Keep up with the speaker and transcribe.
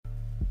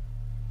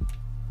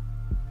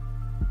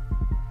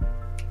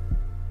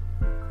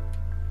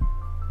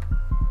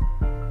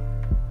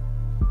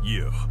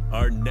You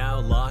are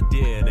now locked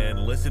in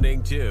and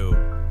listening to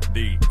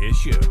The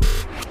Issue.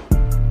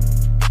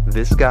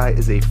 This guy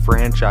is a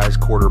franchise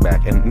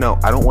quarterback, and no,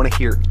 I don't want to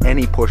hear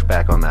any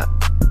pushback on that.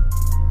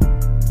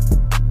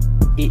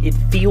 It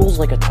feels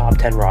like a top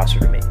 10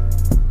 roster to me.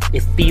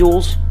 It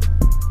feels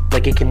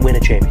like it can win a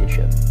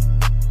championship.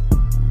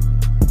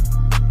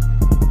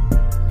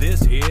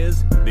 This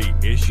is The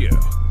Issue.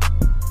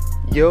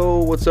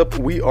 Yo, what's up?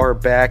 We are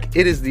back.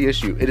 It is The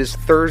Issue. It is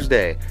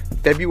Thursday,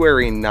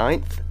 February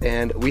 9th,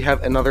 and we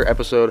have another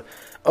episode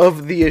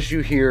of The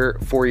Issue here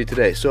for you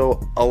today.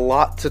 So, a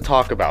lot to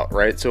talk about,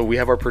 right? So, we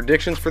have our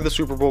predictions for the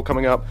Super Bowl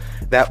coming up.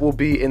 That will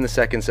be in the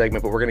second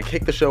segment, but we're going to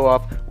kick the show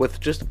off with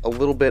just a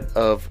little bit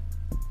of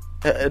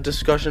a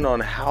discussion on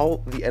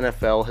how the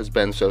NFL has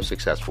been so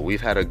successful.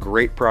 We've had a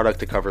great product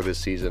to cover this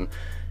season.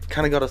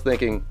 Kind of got us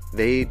thinking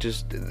they do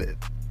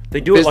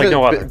it like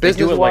no other.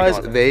 Business-wise,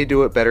 they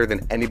do it better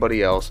than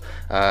anybody else,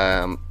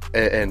 and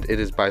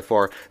it is by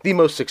far the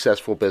most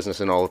successful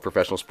business in all of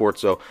professional sports.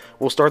 So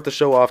we'll start the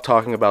show off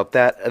talking about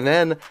that, and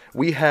then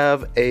we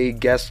have a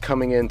guest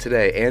coming in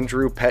today.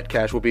 Andrew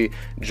Petcash will be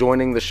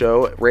joining the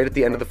show right at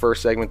the end of the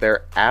first segment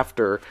there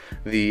after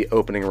the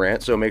opening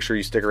rant, so make sure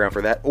you stick around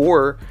for that.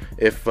 Or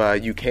if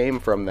you came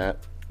from that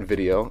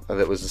video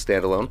that was a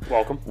standalone,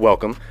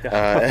 welcome.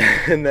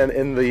 And then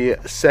in the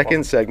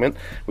second segment,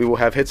 we will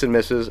have hits and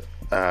misses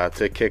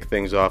to kick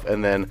things off,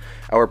 and then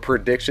our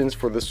predictions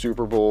for the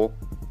Super Bowl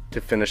to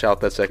finish out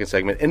that second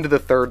segment. Into the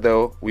third,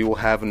 though, we will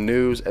have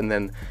news, and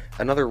then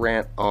another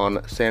rant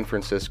on San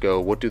Francisco.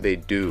 What do they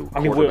do,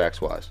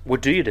 quarterbacks-wise?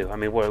 What do you do? I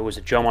mean, what was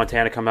it? Joe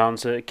Montana came out and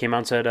said,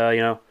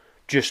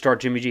 just start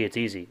Jimmy G. It's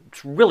easy.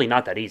 It's really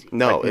not that easy.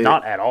 No,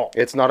 not at all.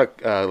 It's not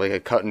a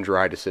cut and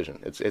dry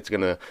decision. It's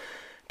gonna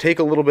take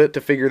a little bit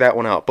to figure that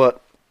one out,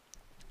 but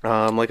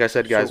like I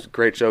said, guys,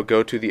 great show.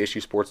 Go to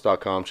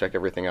theissuesports.com. Check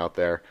everything out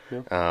there.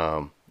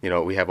 Yeah.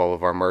 We have all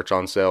of our merch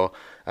on sale.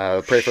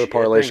 Pray for the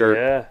parlay shirt.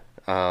 Yeah.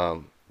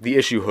 The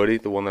Issue hoodie,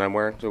 the one that I'm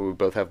wearing. So we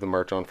both have the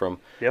merch on from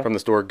the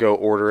store. Go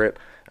order it.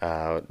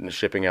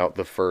 Shipping out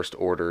the first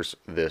orders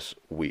this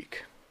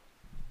week.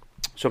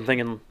 So I'm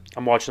thinking,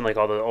 I'm watching like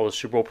all the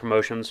Super Bowl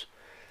promotions,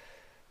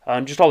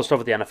 just all the stuff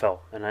with the NFL,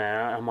 and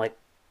I'm like,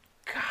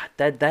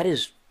 God, that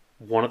is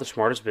one of the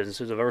smartest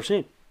businesses I've ever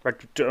seen. Right?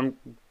 To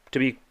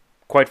be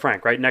quite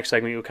frank, right? Next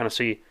segment, you'll kind of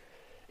see,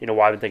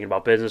 why I've been thinking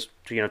about business.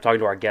 Talking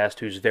to our guest,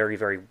 who's very,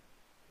 very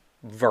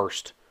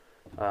versed,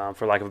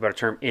 for lack of a better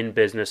term, in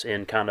business,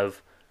 in kind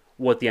of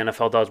what the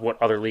NFL does,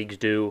 what other leagues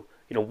do,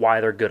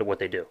 why they're good at what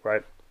they do,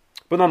 right?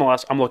 But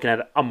nonetheless, I'm looking at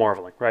it, I'm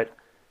marveling, right?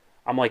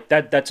 I'm like,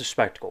 that's a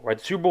spectacle, right?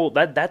 The Super Bowl,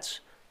 that's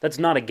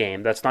not a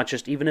game. That's not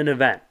just even an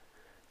event.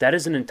 That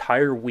is an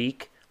entire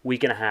week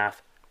and a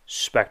half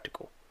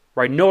spectacle,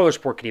 right? No other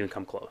sport can even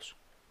come close,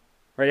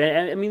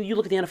 right? I mean, you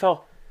look at the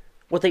NFL.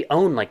 What they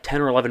own like 10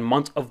 or 11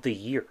 months of the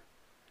year,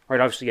 right?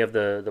 Obviously, you have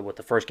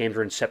the first games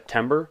are in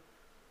September.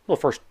 Well,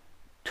 the first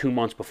 2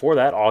 months before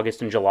that,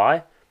 August and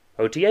July,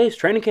 OTAs,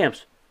 training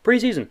camps,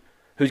 preseason.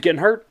 Who's getting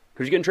hurt?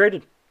 Who's getting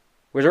traded?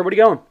 Where's everybody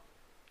going?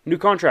 New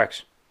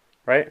contracts,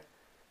 right?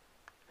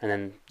 And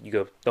then you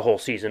go the whole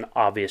season.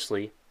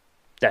 Obviously,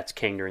 that's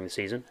king during the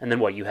season. And then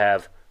what? You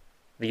have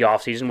the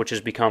off season, which has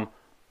become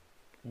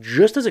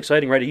just as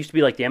exciting, right? It used to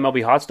be like the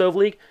MLB Hot Stove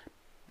League.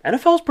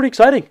 NFL is pretty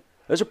exciting.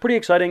 There's a pretty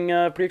exciting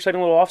little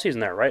offseason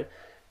there, right?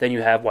 Then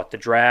you have the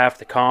draft,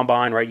 the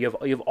combine, right? You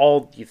have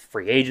all the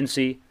free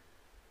agency.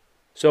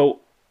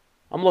 So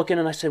I'm looking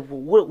and I said,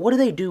 well, what do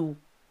they do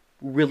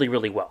really,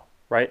 really well,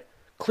 right?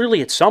 Clearly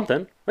it's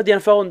something. Right? The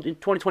NFL in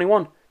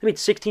 2021, they made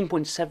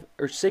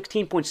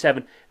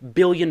 $16.7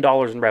 billion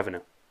in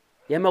revenue.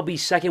 The MLB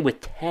second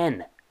with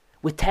 10.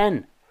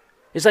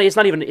 It's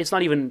not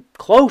even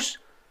close.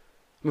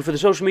 I mean, for the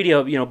social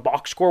media,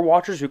 box score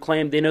watchers who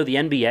claim they know the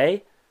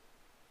NBA.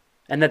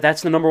 And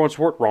that's the number one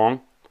sport,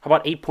 wrong. How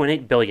about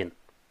 $8.8 billion?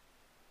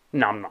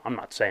 No, I'm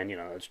not saying,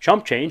 it's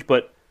chump change,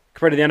 but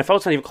compared to the NFL,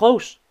 it's not even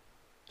close.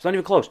 It's not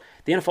even close.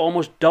 The NFL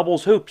almost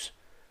doubles hoops.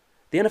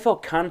 The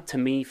NFL kind of, to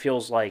me,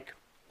 feels like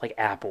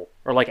Apple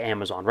or like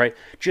Amazon, right?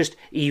 Just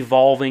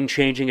evolving,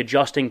 changing,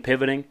 adjusting,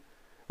 pivoting.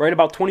 Right?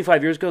 About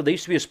 25 years ago, there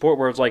used to be a sport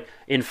where it's like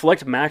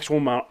inflict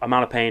maximum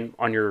amount of pain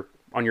on your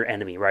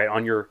enemy, right?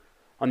 On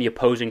the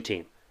opposing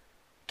team.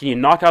 Can you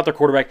knock out their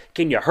quarterback?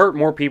 Can you hurt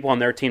more people on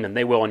their team than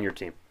they will on your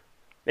team?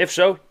 If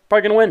so,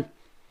 probably going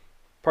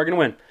to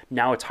win.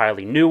 Now it's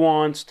highly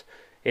nuanced.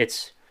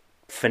 It's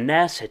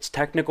finesse. It's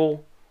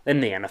technical.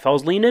 And the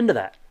NFL's leaned into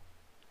that.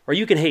 Or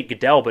you can hate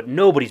Goodell, but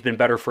nobody's been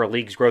better for a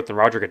league's growth than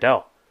Roger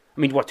Goodell.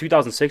 I mean,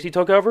 2006 he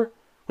took over?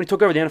 When he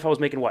took over, the NFL was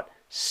making,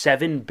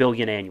 $7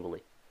 billion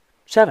annually.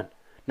 7.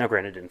 Now,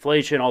 granted,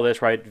 inflation, all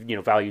this, right?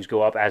 Values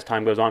go up as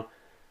time goes on.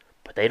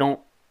 But they don't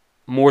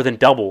more than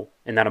double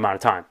in that amount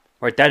of time.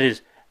 Right? That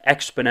is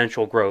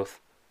exponential growth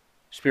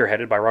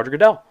spearheaded by Roger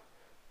Goodell.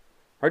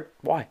 Right?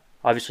 Why?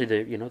 Obviously,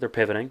 they're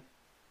pivoting.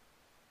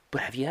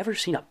 But have you ever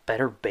seen a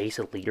better base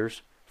of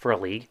leaders for a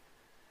league?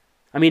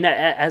 I mean,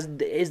 has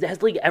the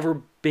league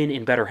ever been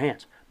in better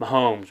hands?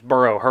 Mahomes,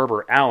 Burrow,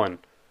 Herbert, Allen,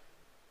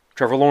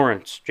 Trevor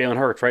Lawrence, Jalen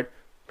Hurts, right? I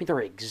mean, they're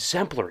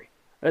exemplary.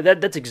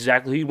 That's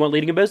exactly who you want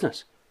leading a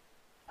business.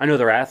 I know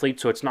they're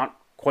athletes, so it's not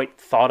quite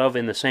thought of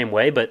in the same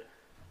way, but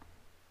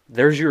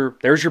there's your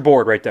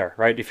board right there,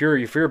 right? If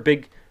you're a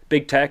big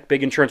tech,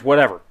 big insurance,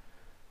 whatever,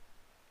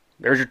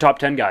 there's your top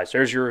 10 guys.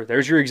 There's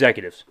your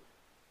executives.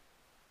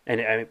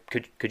 And I mean,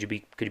 could you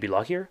be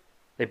luckier?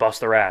 They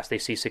bust their ass, they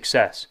see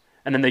success,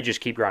 and then they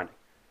just keep grinding.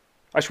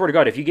 I swear to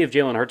God, if you give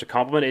Jalen Hurts a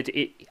compliment,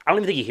 I don't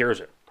even think he hears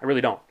it. I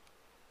really don't.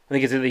 I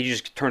think he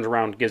just turns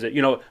around and gives it.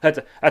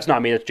 That's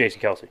not me. That's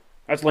Jason Kelsey.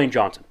 That's Lane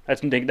Johnson.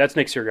 That's Nick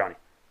Sirianni.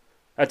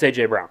 That's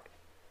A.J. Brown.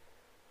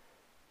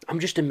 I'm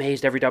just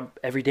amazed every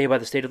day by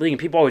the state of the league. And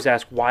people always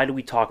ask, why do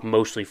we talk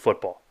mostly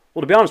football?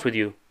 Well, to be honest with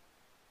you,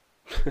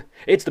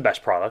 it's the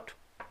best product,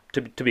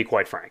 to be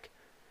quite frank.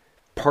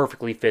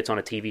 Perfectly fits on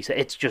a TV set.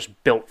 It's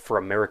just built for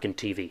American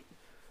TV.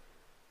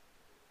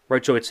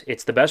 Right, so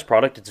it's the best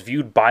product. It's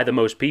viewed by the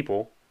most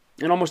people,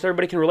 and almost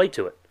everybody can relate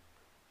to it.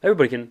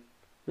 Everybody can.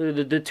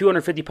 The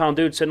 250-pound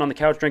dude sitting on the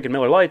couch drinking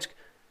Miller Lights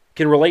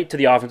can relate to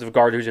the offensive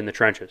guard who's in the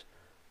trenches.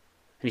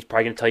 And he's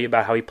probably going to tell you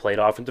about how he played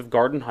offensive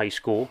guard in high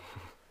school.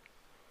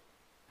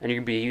 And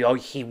you're going to be,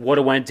 he would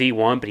have went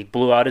D1, but he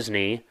blew out his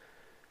knee.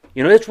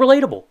 It's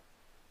relatable.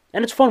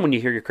 And it's fun when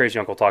you hear your crazy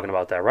uncle talking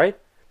about that, right?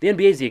 The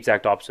NBA is the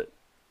exact opposite.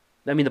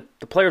 I mean,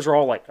 the players are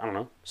all like, I don't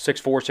know,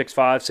 6'4", 6'5",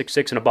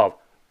 6'6", and above.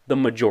 The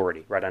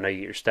majority, right? I know you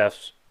get your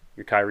Stephs,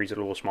 your Kyries that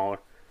are a little smaller.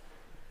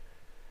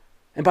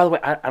 And by the way,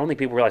 I don't think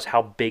people realize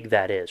how big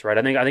that is, right?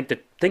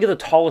 Think of the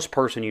tallest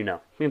person you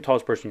know. Think of the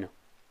tallest person you know.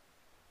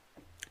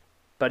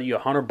 Bet you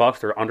 $100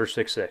 they're under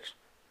 6'6".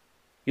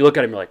 You look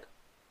at him, you're like,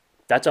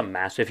 that's a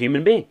massive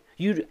human being.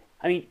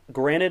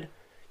 Granted,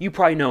 you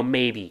probably know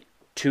maybe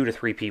 2 to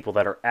 3 people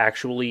that are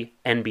actually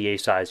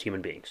NBA-sized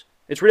human beings.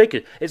 It's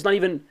ridiculous. It's not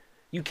even,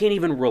 you can't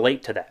even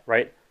relate to that,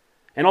 right?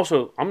 And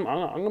also, I'm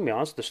going to be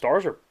honest, the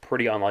stars are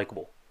pretty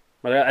unlikable.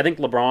 But I think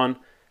LeBron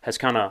has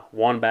kind of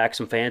won back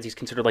some fans. He's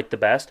considered like the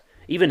best.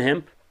 Even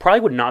him probably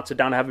would not sit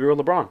down and have a beer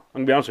with LeBron. I'm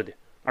going to be honest with you.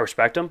 I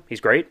respect him.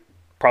 He's great.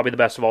 Probably the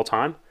best of all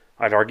time.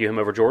 I'd argue him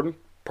over Jordan.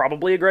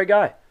 Probably a great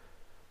guy.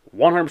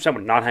 100%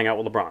 would not hang out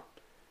with LeBron.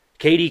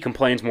 KD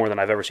complains more than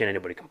I've ever seen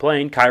anybody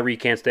complain. Kyrie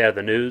can't stay out of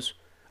the news.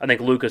 I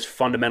think Luka's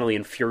fundamentally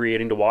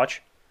infuriating to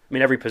watch. I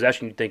mean, every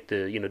possession you'd think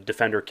the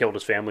defender killed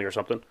his family or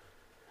something.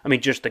 I mean,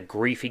 just the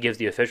grief he gives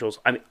the officials.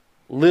 I mean,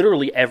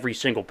 literally every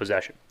single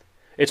possession.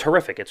 It's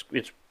horrific.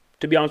 It's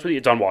to be honest with you,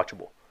 it's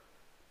unwatchable.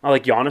 I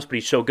like Giannis, but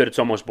he's so good it's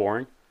almost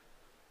boring.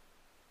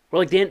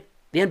 Well, like the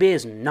NBA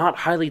is not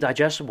highly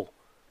digestible,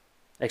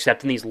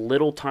 except in these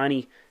little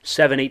tiny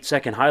 7-8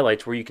 second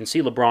highlights where you can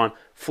see LeBron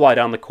fly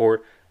down the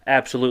court,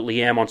 absolutely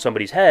yam on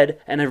somebody's head,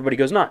 and everybody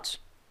goes nuts.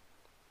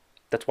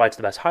 That's why it's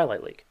the best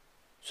highlight league,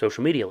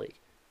 social media league.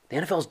 The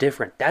NFL is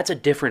different. That's a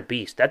different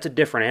beast. That's a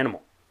different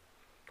animal.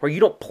 Where you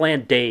don't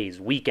plan days,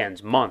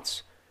 weekends,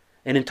 months,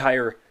 an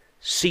entire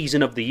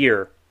season of the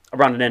year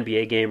around an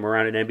NBA game,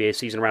 around an NBA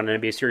season, around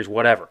an NBA series,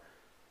 whatever.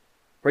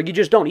 Right? You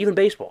just don't, even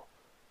baseball.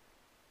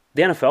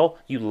 The NFL,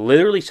 you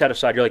literally set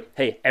aside, you're like,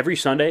 hey, every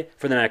Sunday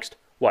for the next,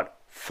 4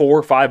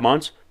 or 5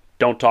 months,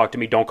 don't talk to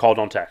me, don't call,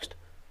 don't text.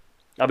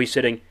 I'll be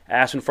sitting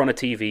ass in front of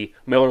TV,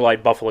 Miller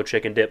Lite, Buffalo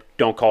Chicken Dip,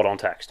 don't call, don't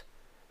text.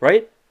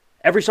 Right?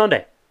 Every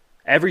Sunday.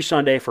 Every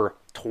Sunday for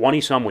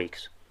 20-some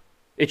weeks.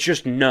 It's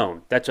just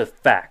known. That's a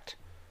fact.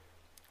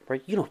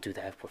 Right? You don't do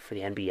that for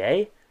the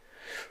NBA.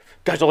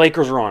 Guys, the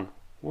Lakers are on.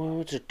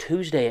 Well, it's a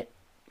Tuesday at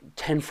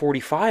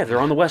 10:45. They're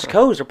on the West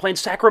Coast. They're playing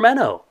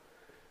Sacramento.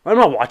 I'm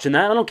not watching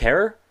that. I don't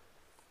care.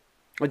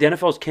 The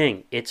NFL's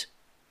king. It's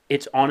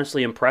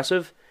honestly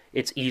impressive.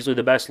 It's easily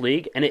the best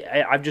league, and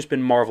I've just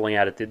been marveling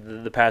at it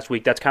the past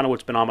week. That's kind of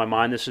what's been on my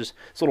mind. This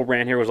little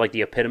rant here was like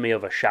the epitome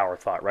of a shower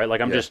thought, right?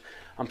 Like I'm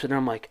sitting there,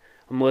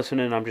 I'm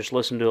listening. I'm just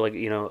listening to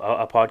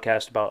a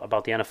podcast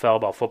about the NFL,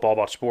 about football,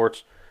 about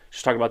sports.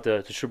 Just talking about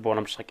the Super Bowl, and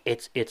I'm just like,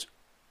 it's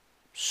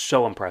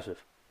so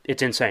impressive.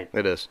 It's insane.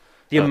 It is.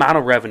 The amount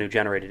of revenue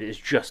generated is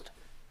just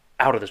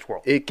out of this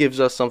world. It gives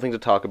us something to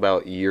talk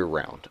about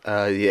year-round.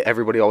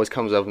 Everybody always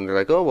comes up and they're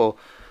like, oh, well,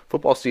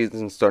 football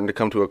season's starting to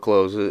come to a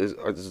close.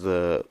 Is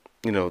the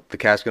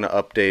cast going to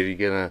update? Are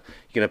you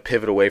gonna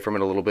pivot away from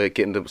it a little bit,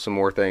 get into some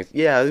more things?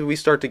 Yeah, we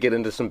start to get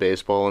into some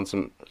baseball and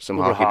some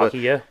hockey. But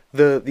yeah.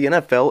 The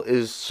NFL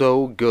is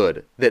so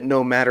good that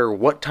no matter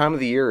what time of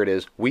the year it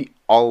is, we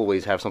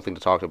always have something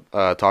to talk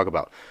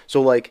about.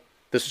 So, like,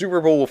 the Super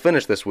Bowl will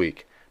finish this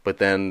week. But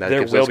then that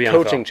gives us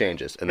coaching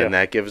changes. And then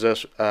that gives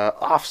us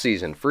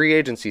off-season, free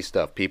agency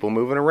stuff, people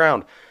moving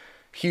around.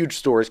 Huge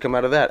stories come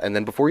out of that. And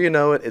then before you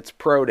know it, it's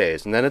pro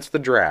days. And then it's the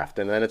draft.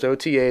 And then it's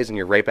OTAs. And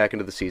you're right back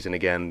into the season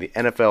again. The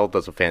NFL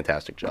does a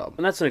fantastic job.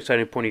 And that's an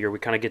exciting point of year. We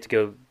kind of get to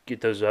go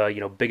get those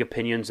big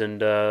opinions.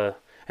 And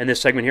in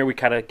this segment here, we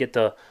kind of get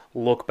to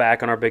look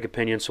back on our big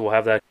opinions. So we'll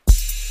have that.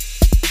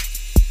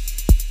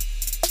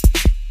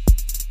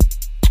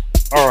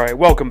 All right,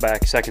 welcome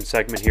back. Second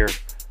segment here.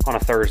 On a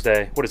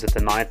Thursday. What is it, the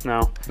 9th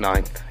now?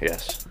 9th,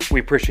 yes. We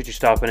appreciate you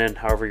stopping in,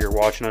 however you're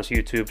watching us,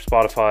 YouTube,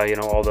 Spotify,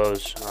 all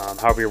those.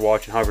 However you're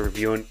watching, however you're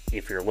viewing.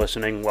 If you're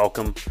listening,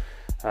 welcome.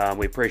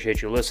 We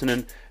appreciate you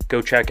listening. Go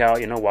check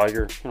out,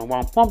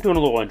 while I'm doing a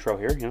little intro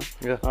here,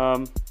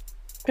 Yeah.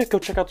 yeah, go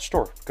check out the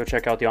store. Go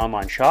check out the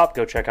online shop.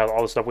 Go check out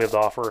all the stuff we have to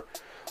offer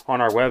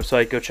on our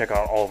website. Go check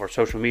out all of our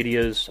social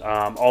medias.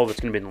 All of it's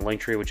going to be in the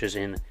link tree, which is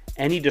in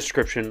any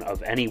description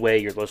of any way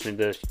you're listening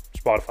to this,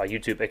 Spotify,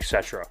 YouTube,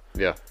 etc.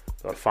 Yeah.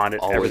 Find it,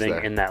 Always everything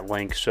there. in that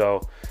link.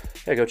 So,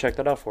 yeah, go check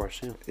that out for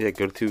us. Yeah,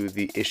 go to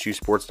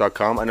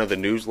theissuesports.com. I know the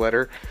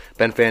newsletter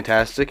been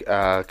fantastic.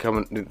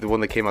 The one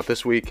that came out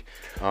this week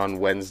on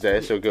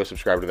Wednesday. So go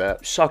subscribe to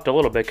that. Sucked a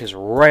little bit because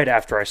right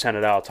after I sent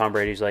it out, Tom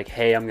Brady's like,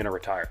 "Hey, I'm going to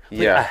retire."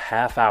 Like, Yeah. a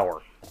half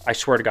hour. I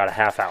swear to God, a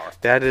half hour.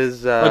 That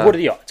is Like, what are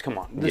the odds? Come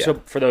on. yeah. So,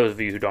 for those of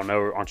you who don't know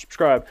or aren't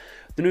subscribed,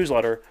 the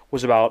newsletter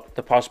was about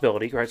the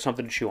possibility, right?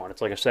 Something to chew on.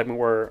 It's like a segment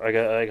where, like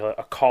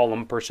a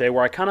column per se,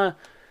 where I kind of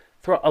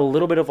throw a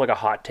little bit of like a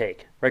hot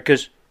take, right?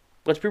 Because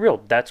let's be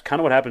real, that's kind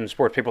of what happens in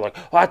sports. People are like,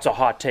 "Oh, that's a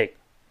hot take."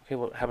 Okay,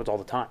 well, it happens all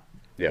the time.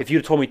 Yeah. If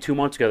you'd told me 2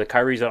 months ago that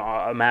Kyrie's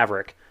a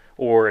Maverick,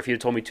 or if you'd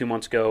told me 2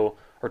 months ago,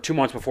 or 2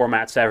 months before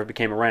Matt Stafford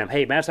became a Ram,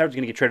 hey, Matt Stafford's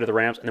going to get traded to the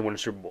Rams and then win a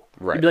Super Bowl.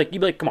 Right. You'd be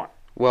like, come on.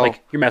 Well,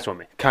 like, you're messing with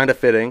me. kind of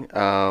fitting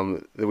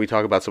that we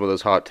talk about some of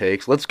those hot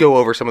takes. Let's go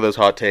over some of those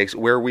hot takes,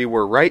 where we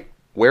were right,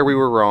 where we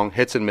were wrong,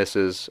 hits and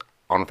misses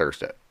on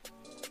Thursday.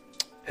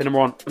 Hit number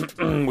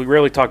one, we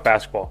rarely talk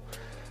basketball.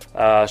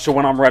 So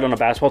when I'm right on a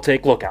basketball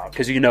take, look out,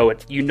 because you know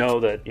it. You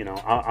know that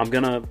I'm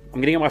gonna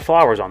get my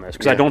flowers on this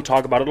because I Yeah. don't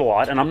talk about it a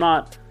lot, and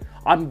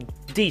I'm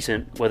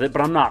decent with it,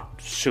 but I'm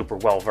not super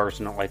well versed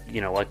in it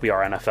like we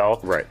are NFL.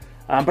 Right.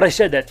 But I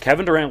said that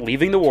Kevin Durant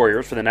leaving the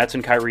Warriors for the Nets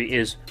and Kyrie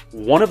is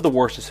one of the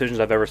worst decisions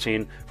I've ever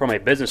seen from a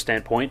business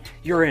standpoint.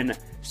 You're in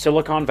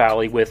Silicon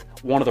Valley with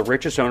one of the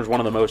richest owners, one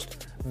of the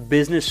most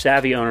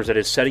business-savvy owners that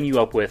is setting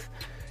you up with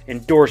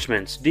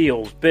endorsements,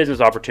 deals,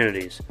 business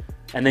opportunities.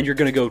 And then you're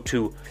going to go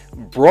to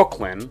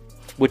Brooklyn,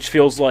 which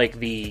feels like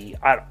the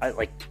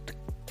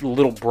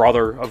little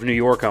brother of New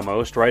York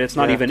almost, right? It's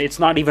not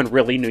Yeah. even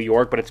really New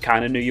York, but it's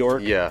kind of New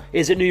York. Yeah.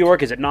 Is it New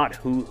York? Is it not?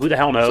 Who the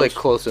hell knows? It's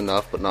like close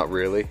enough, but not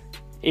really.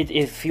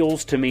 It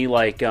feels to me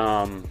like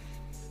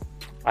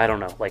I don't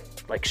know,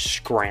 like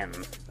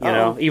Scranton, you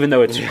know, even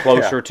though it's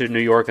closer to New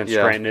York than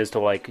Yeah. Scranton is to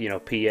like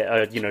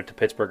to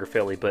Pittsburgh or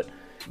Philly, but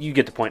you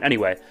get the point.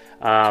 Anyway,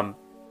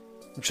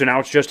 so now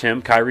it's just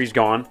him. Kyrie's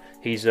gone.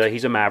 He's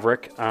a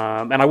Maverick,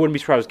 and I wouldn't be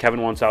surprised if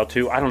Kevin wants out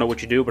too. I don't know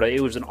what you do, but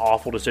it was an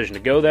awful decision to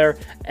go there,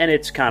 and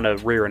it's kind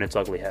of rearing its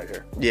ugly head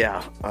here.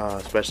 Yeah,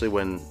 especially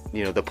when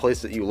the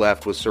place that you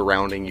left was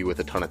surrounding you with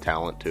a ton of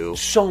talent too.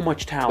 So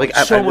much talent, Like,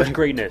 so much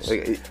greatness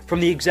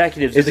from the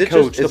executives, Is the it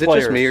coach, just the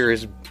players. Is it just me, or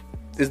is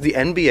the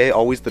NBA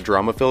always the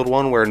drama-filled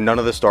one where none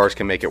of the stars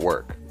can make it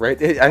work? Right,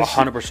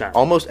 100%.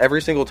 Almost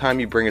every single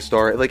time you bring a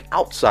star, like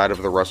outside of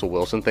the Russell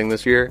Wilson thing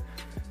this year,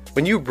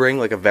 when you bring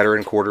like a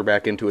veteran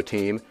quarterback into a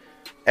team,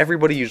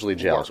 everybody usually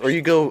gels. Or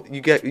you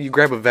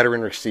grab a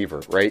veteran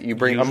receiver, right? You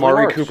bring Usually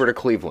Amari works. Cooper to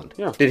Cleveland.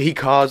 Yeah. Did he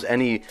cause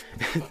any?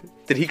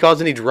 Did he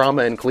cause any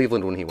drama in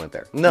Cleveland when he went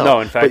there? No. No,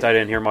 in fact, But- I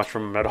didn't hear much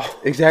from him at all.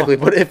 exactly.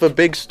 But if a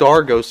big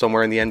star goes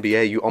somewhere in the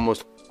NBA, you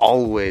almost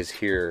always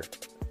hear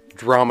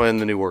drama in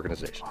the new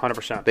organization.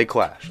 100%. They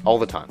clash all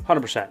the time.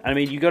 100%. I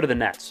mean, you go to the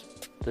Nets.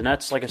 The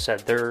Nets, like I said,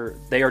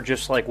 they are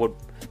just like what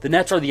the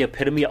Nets are, the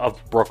epitome of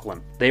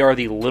Brooklyn. They are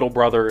the little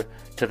brother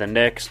to the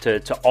Knicks,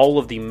 to all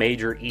of the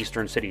major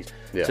Eastern cities,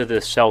 Yeah. to the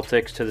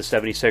Celtics, to the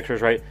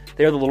 76ers, right?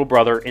 They are the little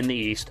brother in the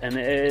East, and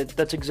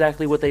that's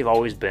exactly what they've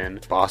always been.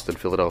 Boston,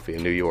 Philadelphia,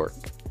 New York,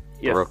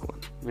 Yeah. Brooklyn.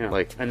 Yeah.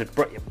 Like, and it's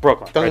Brooklyn,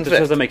 Doesn't right? fit. This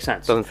doesn't make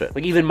sense. Doesn't fit.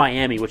 Like even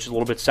Miami, which is a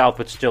little bit south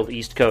but still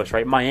East Coast,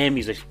 right?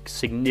 Miami's a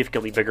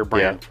significantly bigger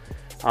brand.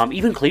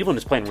 Even Cleveland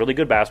is playing really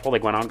good basketball. They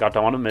went out and got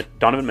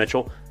Donovan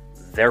Mitchell.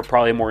 They're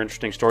probably a more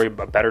interesting story, a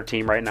better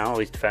team right now, at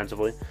least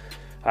defensively.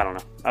 I don't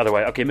know. Either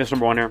way, okay, miss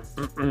number one here.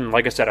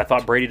 Like I said, I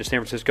thought Brady to San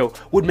Francisco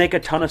would make a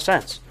ton of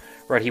sense,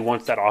 right? He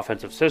wants that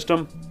offensive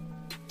system,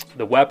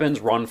 the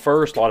weapons, run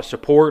first, a lot of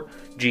support,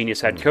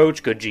 genius head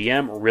coach, good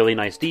GM, really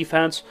nice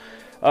defense.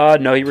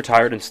 No, he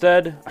retired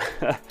instead.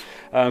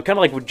 Kind of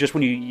like just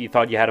when you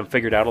thought you had him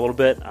figured out a little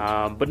bit.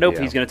 But nope,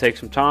 Yeah. he's going to take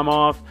some time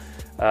off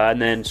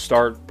and then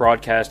start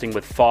broadcasting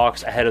with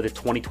Fox ahead of the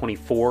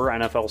 2024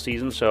 NFL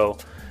season. So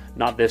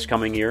not this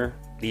coming year,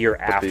 the year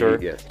after.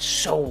 yeah. It's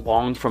so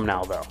long from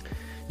now, though.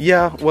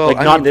 yeah, well, Like,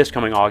 I not mean, this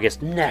coming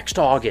August, next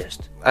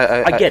August.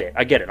 I get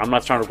it. I'm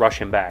not trying to rush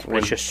him back, but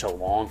it's just so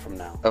long from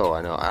now. Oh,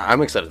 I know.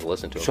 I'm excited to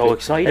listen to him. So too.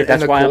 excited. And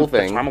That's the why cool that's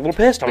thing. why I'm a little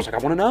pissed. I was like, I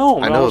want to know.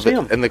 I know, see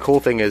him. and the cool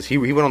thing is he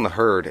went on the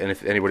Herd, and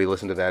if anybody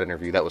listened to that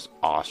interview, that was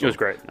awesome. It was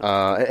great.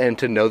 And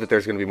to know that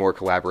there's going to be more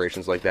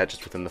collaborations like that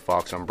just within the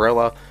Fox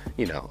umbrella,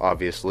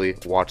 obviously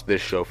watch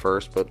this show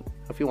first, but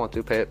if you want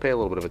to, pay a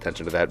little bit of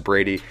attention to that.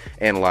 Brady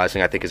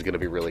analyzing, I think, is going to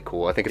be really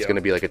cool. I think it's Yeah. going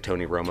to be like a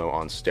Tony Romo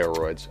on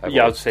steroids.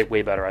 Yeah, I would say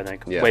way better. I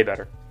think Yeah. way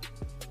better.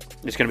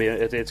 It's gonna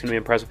be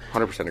impressive.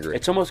 100% agree.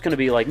 It's almost gonna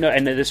be like no,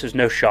 and this is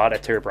no shot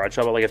at Terry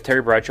Bradshaw, but like if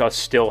Terry Bradshaw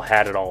still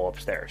had it all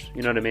upstairs,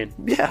 you know what I mean?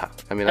 yeah,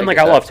 I mean, And like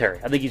get I that. love Terry.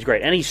 I think he's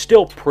great, and he's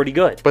still pretty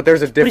good. But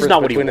there's a difference he's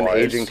not what he between an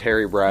was. aging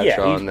Terry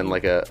Bradshaw Yeah, and then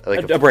like a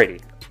a Brady,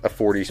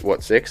 40,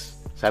 what, 6,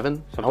 7?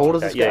 How Something old like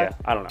is this that. guy?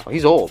 Yeah, I don't know, Oh,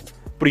 he's old.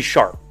 but he's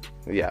sharp.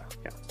 Yeah.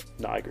 Yeah,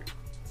 no, I agree.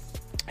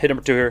 Hit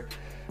number two here.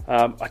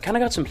 I kind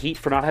of got some heat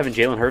for not having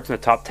Jalen Hurts in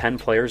the top 10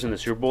 players in the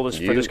Super Bowl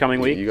for this coming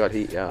week. You got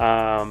heat,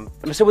 yeah. And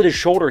I said with his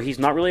shoulder, he's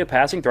not really a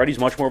passing threat. He's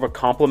much more of a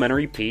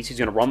complementary piece. He's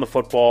going to run the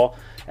football.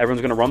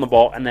 Everyone's going to run the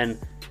ball. And then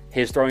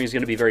his throwing is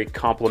going to be very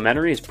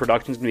complementary. His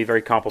production is going to be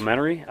very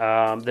complementary.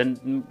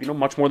 Then,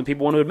 much more than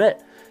people want to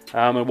admit.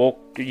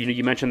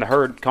 You mentioned the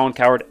Herd. Colin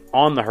Cowherd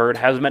on the Herd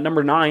has him at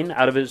number 9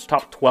 out of his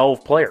top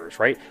 12 players,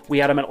 right? We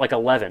had him at like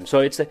 11. So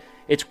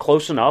it's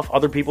close enough.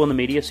 Other people in the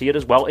media see it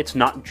as well. It's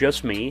not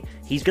just me.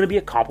 He's going to be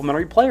a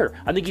complementary player.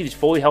 I think if he's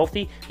fully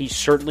healthy, he's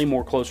certainly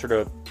more closer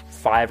to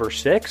 5 or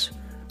 6.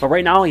 But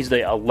right now, he's the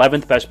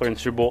 11th best player in the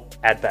Super Bowl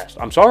at best.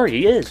 I'm sorry,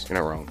 he is. You're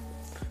not wrong.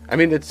 I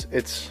mean, it's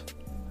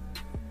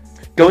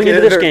going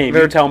into this game,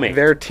 you tell me.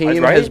 Their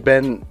team has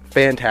been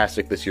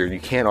fantastic this year. You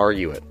can't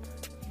argue it.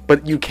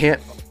 But you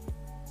can't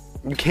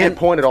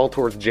point it all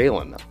towards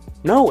Jalen, though.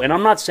 No, and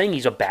I'm not saying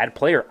he's a bad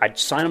player. I'd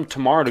sign him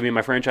tomorrow to be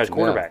my franchise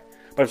quarterback. Yeah.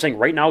 But I'm saying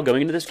right now,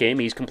 going into this game,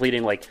 he's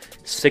completing like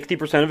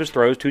 60% of his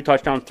throws, 2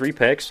 touchdowns, 3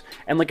 picks,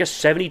 and like a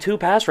 72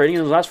 pass rating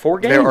in his last 4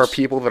 games. There are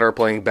people that are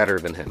playing better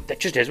than him. That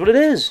just is what it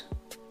is.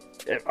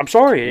 I'm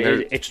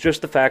sorry. It's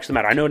just the facts of the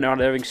matter. I know not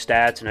having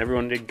stats, and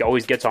everyone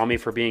always gets on me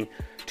for being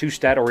too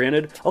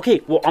stat-oriented. Okay,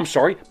 well, I'm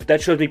sorry, but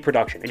that shows me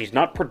production, and he's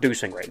not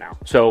producing right now.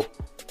 So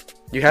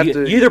you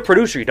either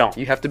produce or you don't.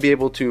 You have to be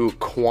able to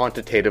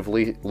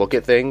quantitatively look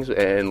at things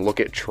and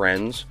look at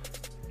trends.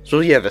 So,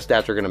 yeah, the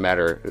stats are going to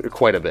matter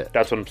quite a bit.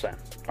 That's what I'm saying.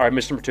 All right,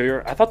 Mr.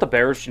 Matuyer, I thought the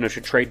Bears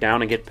should trade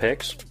down and get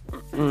picks.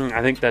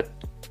 I think that,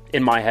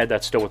 in my head,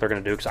 that's still what they're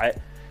going to do, because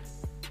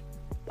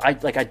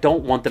I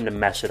don't want them to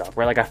mess it up,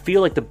 right? Like, I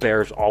feel like the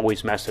Bears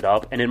always mess it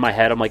up, and in my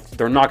head, I'm like,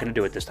 they're not going to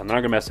do it this time. They're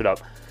not going to mess it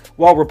up.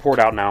 Well, I'll report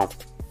out now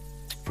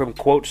from,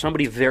 quote,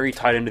 somebody very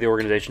tied into the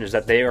organization is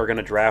that they are going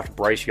to draft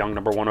Bryce Young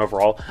number 1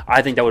 overall.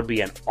 I think that would be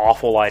an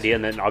awful idea,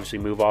 and then obviously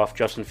move off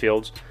Justin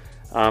Fields.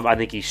 I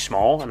think he's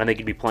small, and I think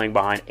he'd be playing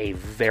behind a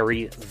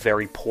very,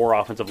 very poor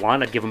offensive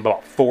line. I'd give him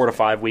about 4 to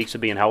 5 weeks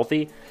of being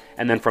healthy,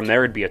 and then from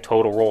there, it'd be a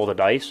total roll of the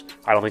dice.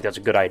 I don't think that's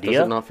a good idea.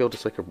 Does it not feel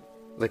just like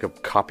a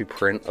copy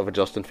print of a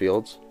Justin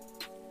Fields?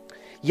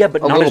 Yeah,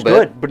 but not as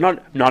good. But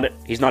not.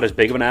 He's not as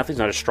big of an athlete. He's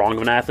not as strong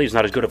of an athlete. He's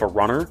not as good of a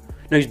runner.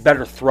 No, he's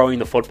better throwing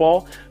the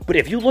football. But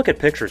if you look at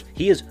pictures,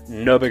 he is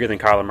no bigger than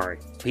Kyler Murray.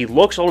 He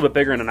looks a little bit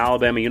bigger in an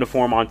Alabama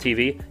uniform on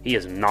TV. He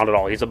is not at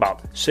all. He's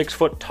about 6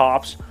 foot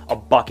tops,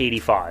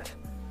 $185.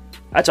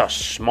 That's a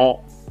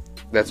small.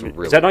 That's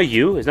really. Is that not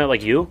you? Isn't that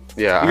like you?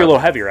 Yeah, you're a little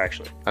heavier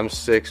actually. I'm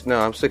 6 foot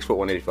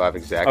 185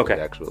 exactly.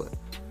 Okay. Actually.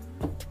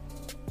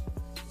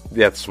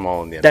 That's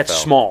small in the NFL. That's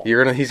small.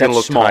 He's gonna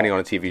look tiny on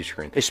a TV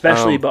screen,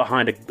 especially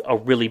behind a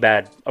really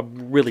bad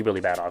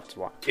offensive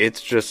line.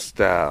 It's just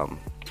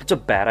it's a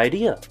bad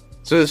idea.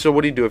 So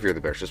what do you do if you're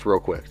the Bears? Just real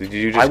quick, did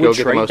you just go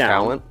get the most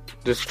talent?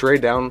 Just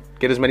trade down,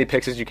 get as many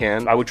picks as you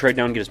can. I would trade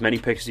down, get as many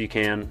picks as you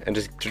can, and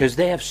just because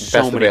they have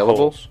so many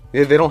holes.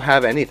 Yeah, they don't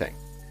have anything.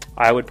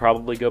 I would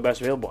probably go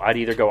best available. I'd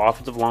either go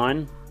offensive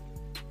line.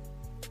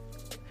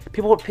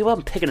 People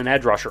haven't picked an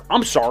edge rusher.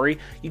 I'm sorry,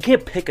 you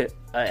can't pick an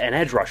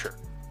edge rusher.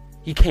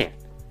 You can't.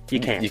 You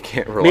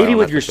can't rely Maybe on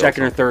with that your to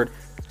second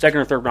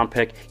or third round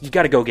pick, you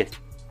got to go get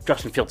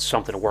Justin Fields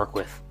something to work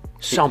with.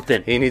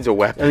 Something. He needs a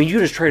weapon. I mean, you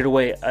just traded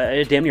away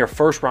a damn near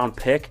first round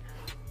pick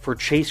for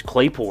Chase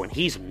Claypool, and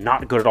he's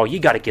not good at all. You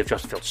got to give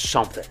Justin Fields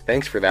something.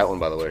 Thanks for that one,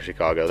 by the way,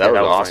 Chicago. That was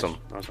awesome. Nice.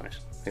 That was nice.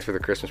 Thanks for the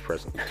Christmas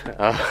present.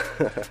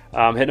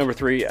 Hit number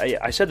 3.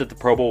 I said that the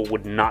Pro Bowl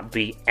would not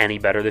be any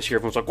better this year.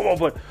 Everyone's like, "Oh,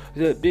 but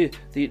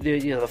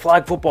the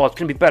flag football is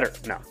going to be better."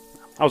 No,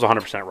 I was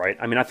 100% right.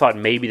 I mean, I thought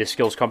maybe the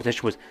skills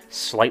competition was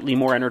slightly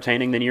more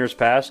entertaining than years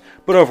past,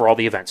 but overall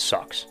the event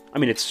sucks. I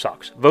mean, it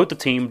sucks. Vote the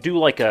team. Do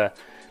like a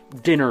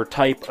dinner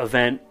type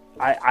event.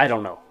 I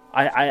don't know.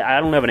 I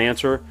don't have an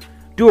answer.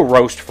 Do a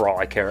roast for all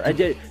I care.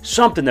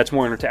 Something that's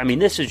more entertaining. I mean,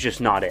 this is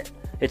just not it.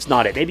 It's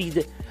not it.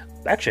 Maybe.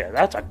 Actually,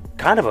 that's a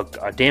kind of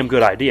a damn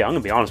good idea. I'm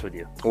going to be honest with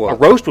you. What? A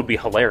roast would be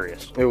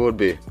hilarious. It would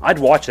be. I'd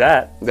watch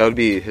that. That would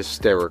be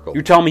hysterical.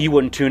 You're telling me you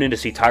wouldn't tune in to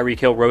see Tyreek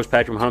Hill roast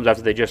Patrick Mahomes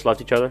after they just left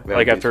each other?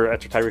 After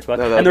Tyreek left?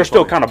 No, and they're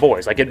still kind of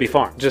boys. Like, it'd be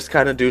fun. Just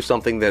kind of do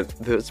something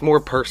that's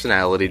more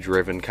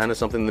personality-driven, kind of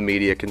something the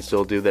media can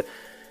still do. That.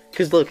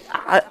 Because, look,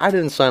 I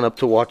didn't sign up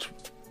to watch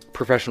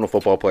professional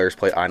football players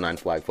play I-9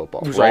 flag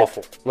football. It was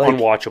awful. Like,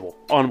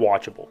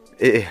 Unwatchable.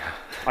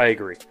 I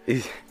agree.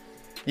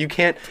 You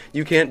can't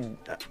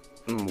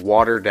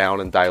water down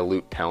and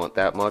dilute talent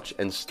that much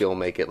and still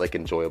make it like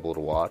enjoyable to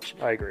watch.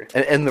 I agree.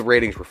 And the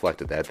ratings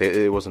reflected that.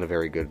 It wasn't a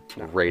very good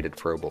rated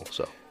Pro Bowl.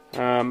 So,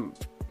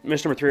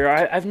 Mr.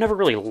 Material, I've never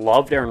really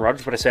loved Aaron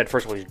Rodgers, but I said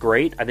first of all he's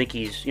great. I think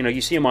he's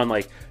you see him on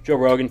like Joe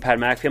Rogan, Pat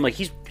McAfee. I'm like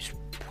he's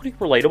pretty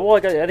relatable.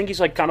 Like I think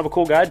he's like kind of a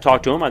cool guy to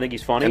talk to him. I think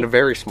he's funny and a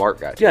very smart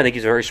guy. Yeah, I think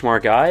he's a very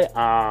smart guy.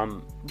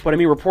 But I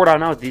mean, report out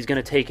now that he's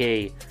going to take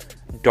a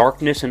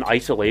darkness and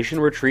isolation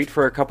retreat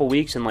for a couple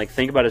weeks and like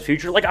think about his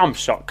future. Like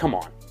come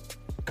on.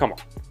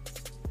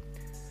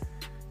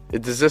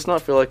 Does this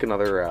not feel like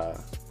another,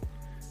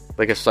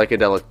 like a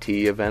psychedelic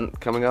tea event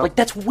coming up? Like,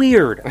 that's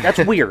weird. That's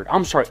weird.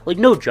 I'm sorry. Like,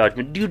 no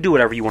judgment. You do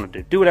whatever you want to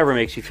do. Do whatever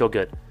makes you feel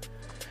good.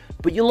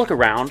 But you look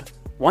around,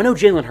 Well, I know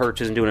Jalen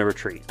Hurts isn't doing a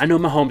retreat. I know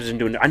Mahomes isn't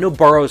doing it. I know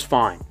Burrow's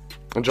fine.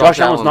 And Josh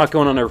Allen's not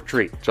going on a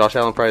retreat. Josh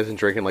Allen probably isn't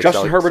drinking like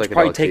Justin Herbert's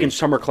probably psychedelic taking tea.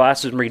 summer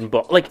classes and reading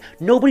books. Like,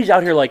 nobody's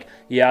out here like,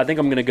 yeah, I think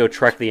I'm going to go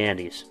trek the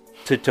Andes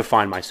to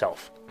find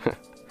myself.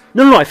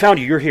 No, I found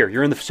you. You're here.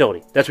 You're in the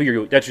facility. That's what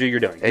you're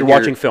doing. You're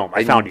watching film.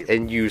 I found you.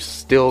 And you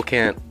still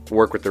can't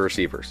work with the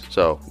receivers.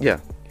 So, yeah,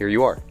 here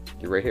you are.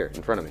 You're right here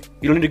in front of me.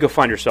 You don't need to go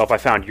find yourself. I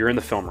found you. You're in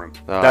the film room.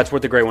 That's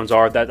what the great ones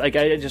are. That like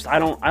I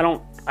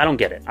don't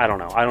get it. I don't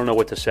know. I don't know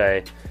what to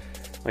say.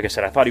 Like I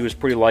said, I thought he was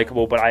pretty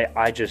likable, but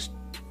I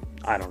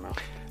don't know.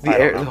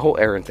 The whole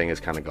Aaron thing has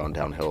kind of gone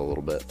downhill a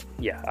little bit.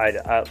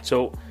 Yeah.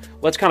 So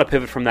let's kind of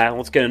pivot from that.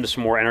 Let's get into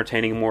some more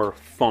entertaining, more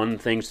fun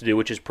things to do,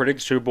 which is predict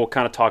the Super Bowl,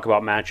 kind of talk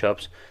about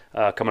matchups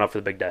coming up for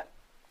the big day.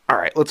 All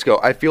right, let's go.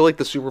 I feel like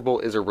the Super Bowl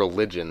is a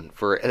religion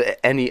for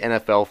any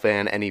NFL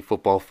fan, any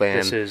football fan.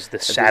 This is the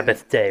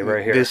Sabbath day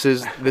right here. This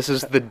is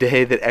the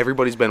day that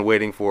everybody's been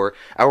waiting for.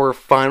 Our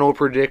final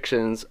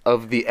predictions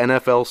of the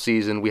NFL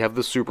season. We have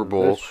the Super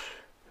Bowl.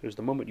 Here's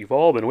the moment you've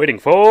all been waiting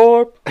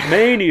for.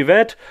 Main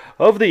event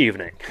of the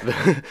evening.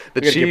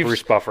 The Chiefs. Chiefs. Get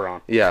Bruce Buffer on.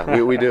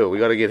 Yeah, we do. We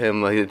got to get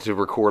him to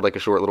record like a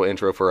short little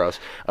intro for us.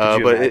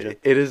 But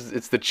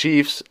it's the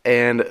Chiefs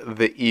and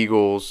the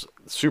Eagles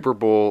Super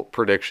Bowl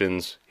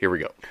predictions. Here we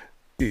go.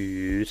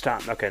 It's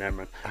time. Okay, never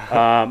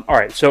mind. All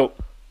right, so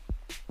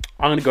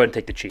I'm going to go ahead and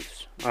take the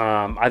Chiefs.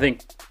 I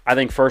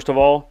think first of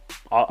all,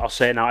 I'll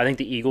say it now. I think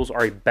the Eagles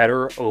are a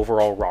better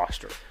overall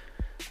roster.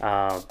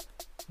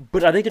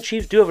 But I think the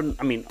Chiefs do have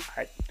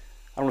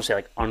I don't want to say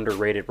like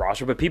underrated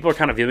roster, but people are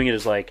kind of viewing it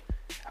as like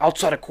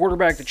outside of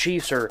quarterback, the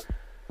Chiefs are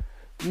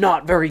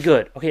not very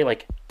good. Okay,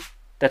 like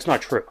that's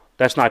not true.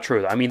 That's not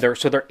true. I mean, they're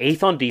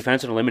eighth on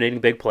defense and eliminating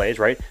big plays,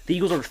 right? The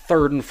Eagles are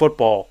third in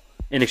football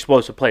in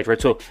explosive plays,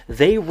 right? So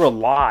they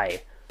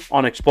rely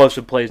on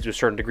explosive plays to a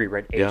certain degree,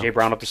 right? A.J.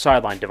 Brown up the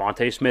sideline,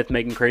 Devontae Smith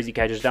making crazy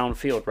catches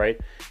downfield, right?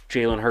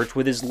 Jalen Hurts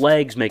with his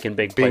legs making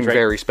big plays, being right?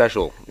 very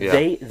special.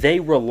 Yeah. They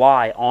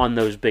rely on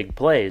those big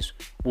plays.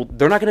 Well,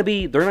 they're not going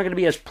to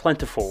be as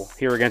plentiful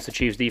here against the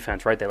Chiefs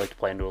defense, right? They like to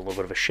play into a little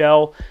bit of a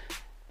shell,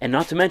 and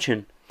not to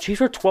mention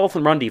Chiefs are 12th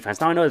in run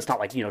defense. Now I know it's not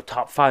like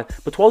top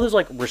 5, but 12th is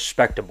like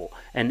respectable,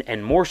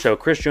 and more so.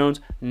 Chris Jones,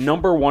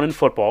 number 1 in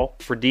football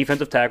for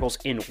defensive tackles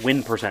in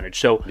win percentage.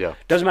 So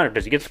doesn't matter.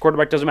 Does he get to the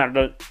quarterback? Doesn't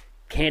matter.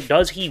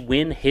 Does he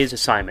win his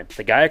assignment?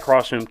 The guy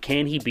across from him,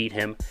 can he beat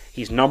him?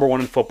 He's number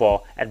 1 in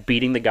football at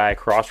beating the guy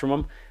across from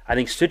him. I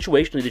think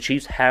situationally the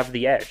Chiefs have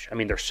the edge. I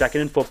mean, they're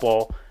second in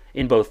football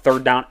in both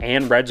third down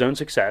and red zone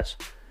success,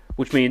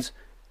 which means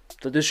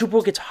the Super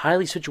Bowl gets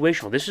highly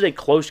situational. This is a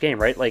close game,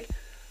 right? Like,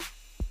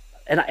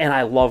 and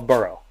I love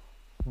Burrow,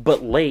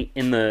 but late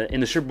in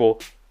the Super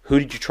Bowl, who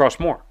did you trust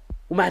more?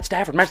 Well, Matt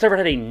Stafford. Matt Stafford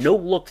had a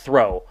no-look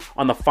throw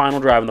on the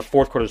final drive in the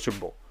fourth quarter of the Super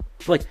Bowl.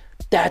 Like,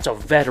 that's a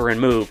veteran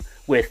move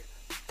with,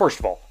 first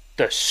of all,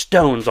 the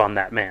stones on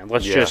that man.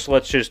 Let's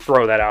just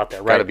throw that out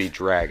there, right? Gotta be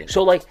dragging.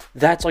 So, like,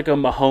 that's like a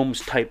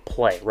Mahomes type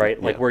play, right?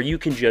 Like, where you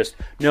can just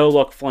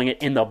fling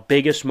it in the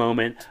biggest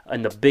moment,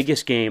 in the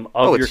biggest game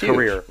of your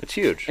career. It's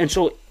huge. And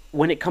so,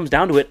 when it comes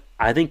down to it,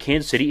 I think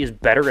Kansas City is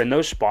better in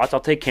those spots. I'll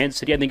take Kansas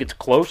City. I think it's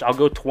close. I'll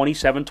go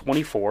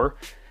 27-24.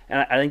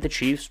 And I think the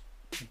Chiefs,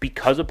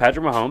 because of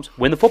Patrick Mahomes,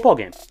 win the football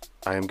game.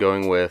 I am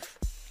going with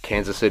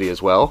Kansas City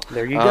as well.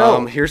 There you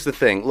go. Here's the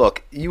thing.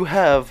 Look, you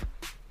have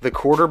the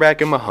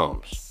quarterback in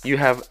Mahomes. You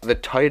have the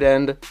tight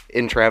end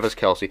in Travis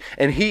Kelce.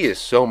 And he is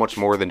so much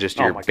more than just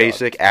your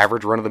basic,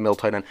 average, run-of-the-mill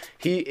tight end.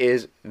 He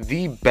is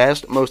the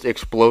best, most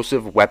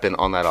explosive weapon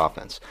on that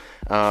offense.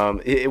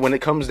 When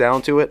it comes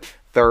down to it,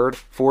 third,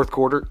 fourth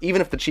quarter,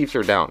 even if the Chiefs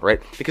are down,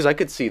 right? Because I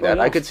could see that.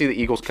 I could see the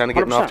Eagles kind of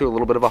getting 100%. off to a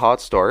little bit of a hot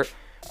start.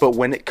 But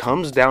when it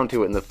comes down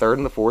to it in the third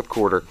and the fourth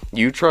quarter,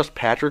 you trust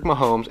Patrick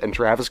Mahomes and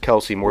Travis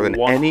Kelce more than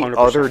 100%. any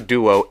other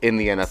duo in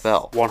the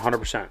NFL.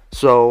 100%.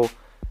 So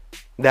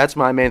that's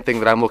my main thing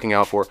that I'm looking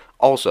out for.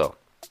 Also,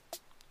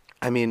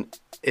 I mean,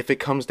 if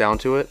it comes down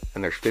to it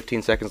and there's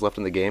 15 seconds left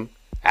in the game,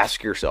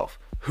 ask yourself,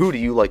 who do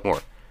you like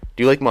more?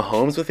 Do you like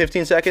Mahomes with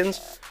 15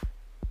 seconds?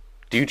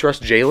 Do you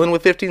trust Jalen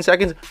with 15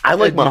 seconds? I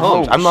like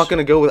Mahomes. I'm not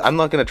going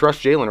to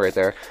trust Jalen right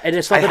there. And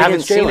it's not I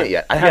haven't seen it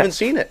yet. I haven't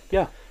seen it.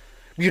 Yeah.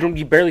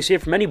 You barely see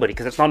it from anybody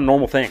because it's not a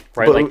normal thing,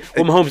 right? But, like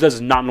what Mahomes does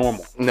is not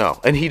normal.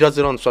 No, and he does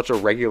it on such a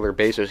regular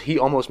basis. He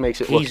almost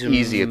makes it look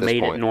easy at this point.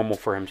 He's made it normal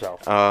for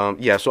himself. So I'm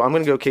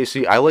going to go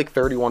KC. I like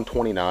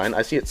 31-29.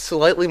 I see it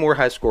slightly more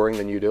high scoring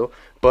than you do,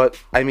 but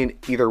I mean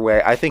either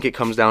way, I think it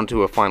comes down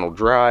to a final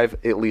drive,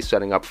 at least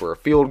setting up for a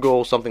field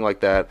goal, something like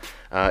that.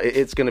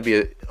 It's going to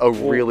be a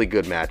really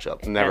good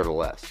matchup,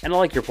 nevertheless. And I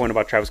like your point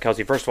about Travis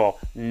Kelce. First of all,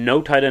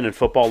 no tight end in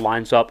football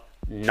lines up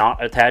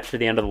not attached to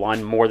the end of the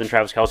line more than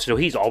Travis Kelce, so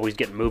he's always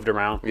getting moved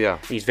around. Yeah.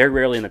 He's very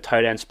rarely in the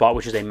tight end spot,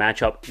 which is a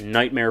matchup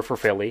nightmare for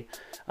Philly.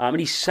 And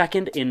he's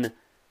second in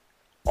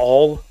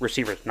all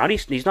receivers.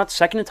 He's not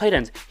second in tight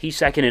ends. He's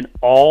second in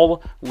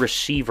all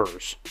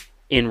receivers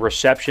in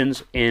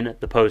receptions in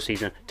the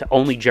postseason to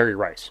only Jerry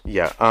Rice.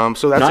 Yeah.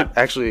 So that's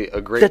actually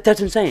a great.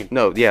 That's insane.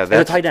 No. Yeah.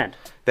 That's a tight end.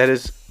 That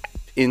is.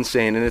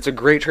 insane, and it's a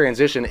great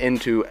transition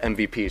into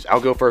MVPs. I'll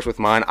go first with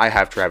mine. I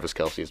have Travis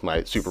Kelce as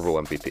my Super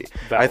Bowl MVP.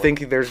 Valid. I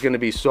think there's going to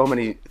be so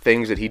many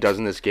things that he does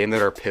in this game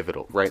that are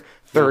pivotal, right?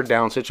 Third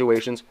down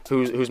situations,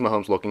 who's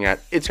Mahomes looking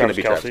at? It's going to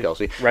be Travis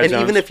Kelce. Red And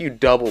zones. even if you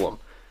double him,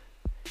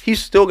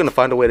 he's still going to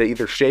find a way to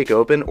either shake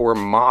open or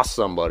moss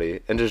somebody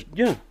and just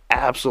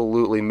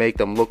absolutely make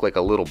them look like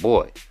a little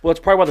boy. Well, it's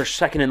probably why they're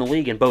second in the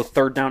league in both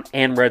third down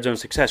and red zone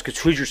success, because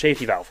who's your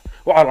safety valve?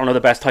 Well, I don't know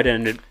the best tight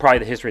end in probably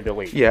the history of the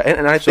league. Yeah,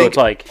 and I So think it's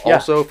like, yeah.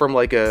 also from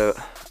like a,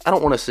 I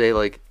don't want to say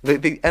like, the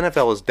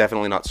NFL is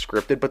definitely not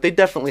scripted, but they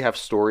definitely have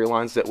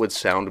storylines that would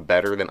sound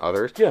better than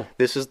others. Yeah.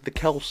 This is the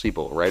Kelce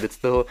Bowl, right? It's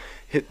the...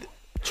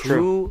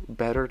 Who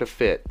better to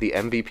fit the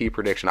MVP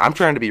prediction? I'm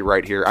trying to be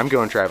right here. I'm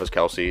going Travis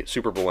Kelce,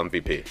 Super Bowl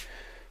MVP.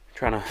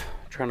 Trying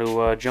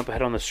to jump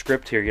ahead on the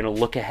script here.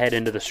 Look ahead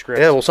into the script.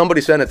 Yeah, well,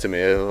 somebody sent it to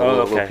me. A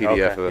little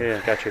PDF. Okay.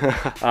 Yeah, got you.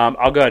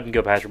 I'll go ahead and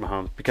go Patrick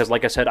Mahomes because,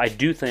 like I said, I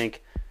do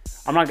think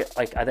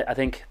I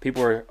think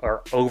people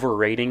are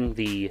overrating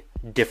the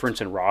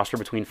difference in roster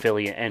between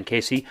Philly and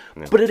KC,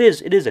 but it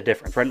is a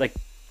difference, right? Like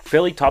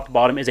Philly, top to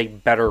bottom, is a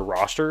better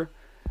roster.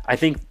 I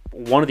think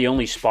one of the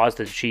only spots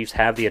that the Chiefs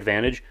have the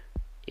advantage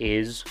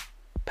is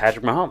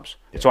Patrick Mahomes.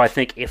 Yeah. So I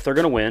think if they're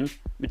going to win,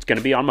 it's going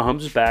to be on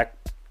Mahomes' back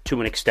to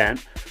an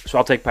extent. So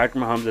I'll take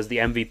Patrick Mahomes as the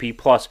MVP.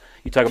 Plus,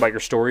 you talk about your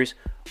stories.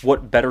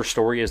 What better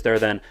story is there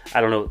than,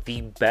 I don't know,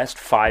 the best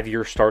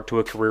 5-year start to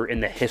a career in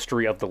the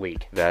history of the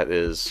league?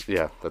 That's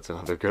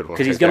another good one.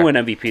 Because he's going to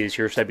win MVP this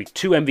year. So that'd be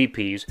 2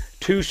 MVPs,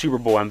 2 Super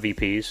Bowl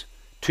MVPs,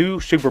 2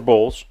 Super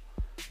Bowls,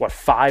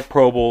 5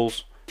 Pro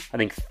Bowls, I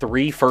think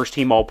 3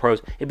 first-team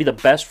All-Pros. It'd be the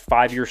best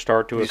 5-year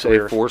start to a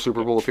career. You say 4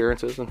 Super Bowl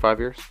appearances in 5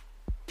 years?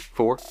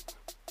 4?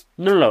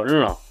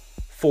 No.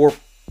 4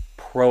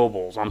 Pro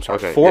Bowls. I'm sorry.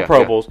 Okay, 4 yeah,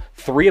 Pro Bowls,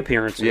 3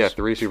 appearances. Yeah,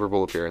 3 Super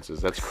Bowl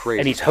appearances. That's crazy.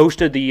 And he's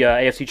hosted the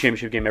AFC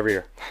Championship game every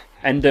year.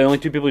 And the only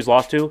 2 people he's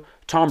lost to,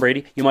 Tom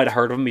Brady, you might have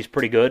heard of him. He's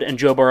pretty good. And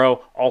Joe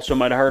Burrow also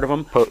might have heard of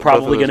him.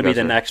 Probably going to be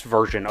the next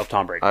version of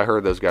Tom Brady. I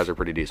heard those guys are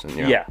pretty decent.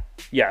 Yeah.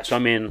 Yeah. So, I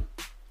mean,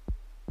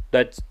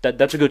 that's a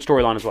good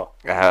storyline as well.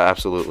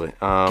 Absolutely.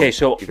 Okay,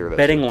 so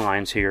betting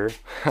lines here.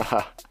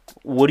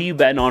 What are you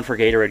betting on for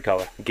Gatorade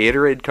color?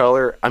 Gatorade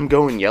color, I'm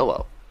going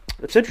yellow.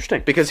 That's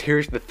interesting. Because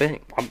here's the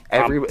thing: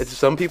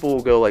 some people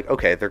will go like,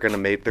 okay, they're gonna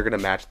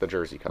match the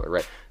jersey color,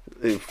 right?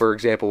 For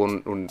example,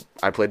 when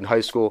I played in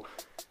high school,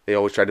 they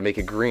always tried to make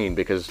it green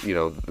because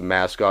the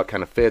mascot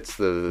kind of fits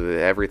the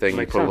everything.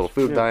 Makes you put sense. a little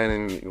food dye in,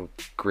 and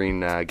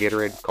green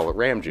Gatorade, call it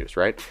Ram juice,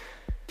 right?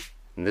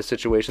 In this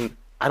situation,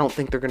 I don't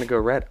think they're going to go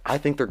red. I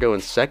think they're going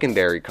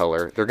secondary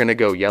color. They're going to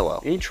go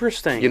yellow.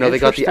 Interesting. They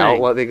got the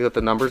outline. They got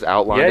the numbers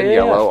outlined in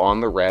yellow on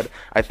the red.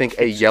 I think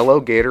a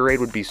yellow Gatorade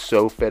would be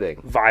so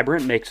fitting.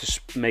 Vibrant makes a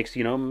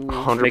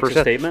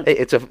 100%. statement. Hey,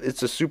 it's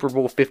a Super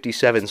Bowl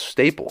 57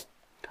 staple.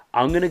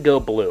 I'm going to go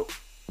blue,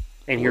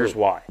 and here's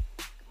why.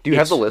 Do you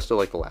have the list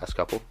of the last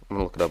couple? I'm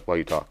gonna look it up while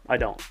you talk. I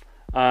don't.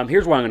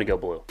 Here's why I'm going to go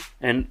blue,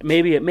 and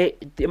maybe am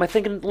I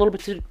thinking a little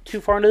bit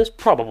too far into this?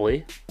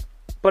 Probably,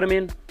 but I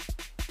mean,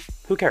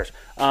 who cares?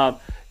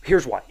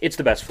 Here's why. It's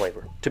the best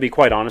flavor. To be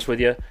quite honest with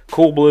you,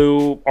 Cool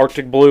Blue,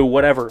 Arctic Blue,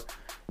 whatever.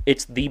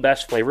 It's the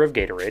best flavor of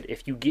Gatorade.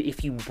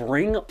 If you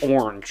bring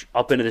orange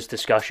up into this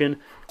discussion,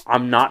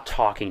 I'm not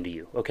talking to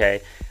you.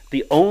 Okay.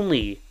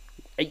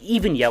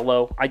 Even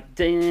yellow, I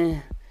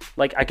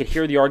could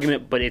hear the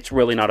argument, but it's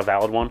really not a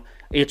valid one.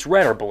 It's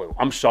red or blue.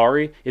 I'm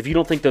sorry. If you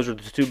don't think those are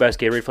the 2 best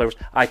Gatorade flavors,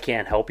 I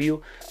can't help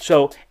you.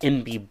 So,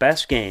 in the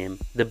best game,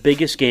 the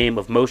biggest game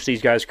of most of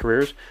these guys'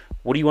 careers,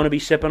 what do you want to be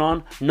sipping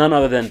on? None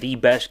other than the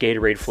best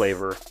Gatorade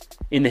flavor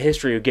in the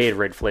history of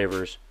Gatorade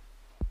flavors.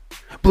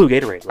 Blue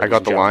Gatorade. I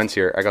got the lines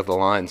here.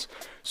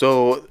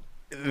 So,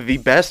 the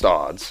best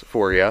odds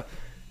for you,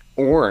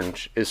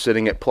 orange is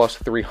sitting at plus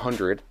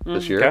 300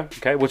 this year.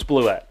 Okay. What's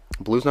blue at?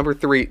 Blue's number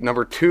 3.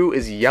 Number 2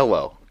 is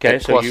yellow. Okay,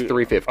 so plus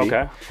 350.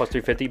 Okay, plus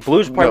 350.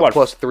 Blue's probably what?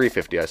 Plus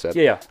 350, I said.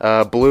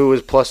 Yeah. Blue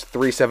is plus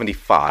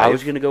 375. I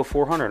was going to go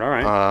 400. All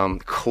right.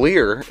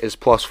 Clear is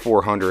plus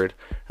 400.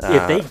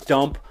 If they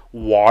dump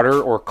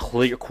water or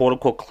clear, quote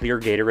unquote clear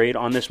Gatorade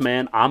on this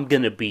man, I'm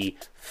going to be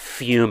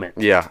fuming.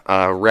 Yeah.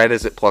 Red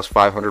is at plus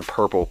 500.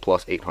 Purple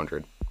plus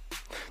 800.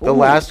 The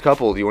last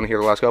couple. Do you want to hear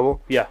the last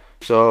couple? Yeah.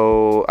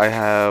 So I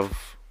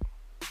have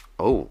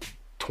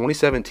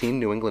 2017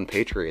 New England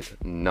Patriots,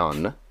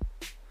 none.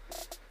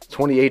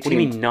 2018. What do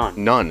you mean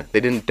none? None. They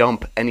didn't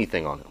dump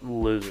anything on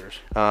him. Losers.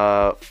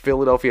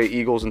 Philadelphia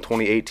Eagles in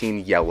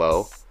 2018,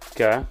 yellow.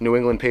 Okay. New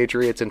England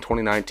Patriots in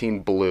 2019,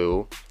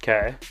 blue.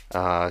 Okay.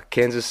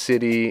 Kansas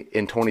City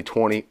in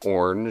 2020,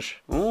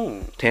 orange.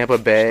 Ooh. Tampa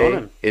Bay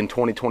Stunning. in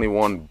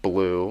 2021,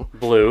 blue.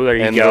 Blue, there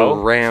you and go. And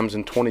the Rams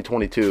in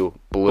 2022,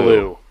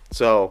 blue.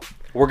 So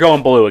we're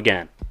going blue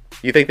again.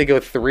 You think they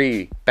go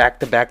 3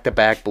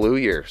 back-to-back-to-back blue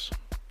years?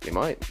 They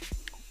might.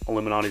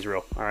 Illuminati's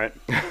real. All right.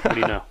 What do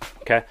you know?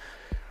 Okay.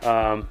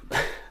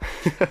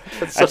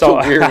 That's such a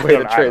weird way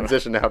to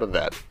transition out of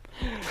that.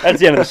 That's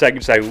the end of the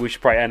second segment. We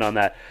should probably end on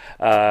that.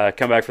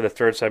 Come back for the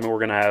third segment. We're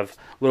going to have a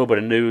little bit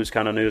of news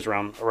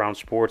around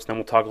sports. Then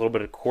we'll talk a little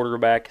bit of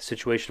quarterback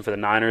situation for the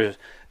Niners.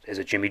 Is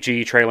it Jimmy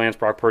G, Trey Lance,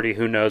 Brock Purdy?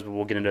 Who knows? But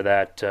we'll get into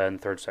that in the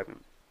third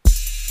segment.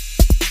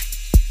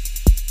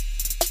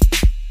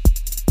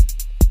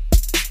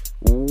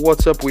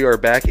 What's up? We are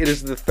back. It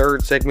is the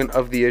third segment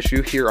of the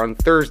issue here on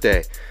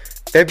Thursday,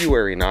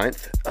 February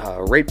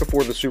 9th, right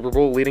before the Super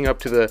Bowl, leading up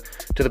to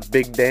the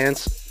big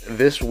dance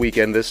this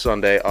weekend, this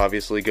Sunday.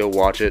 Obviously, go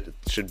watch it.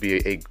 It should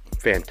be a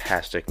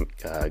fantastic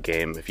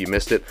game. If you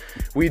missed it,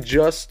 we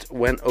just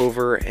went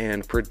over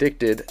and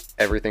predicted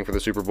everything for the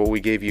Super Bowl. We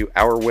gave you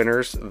our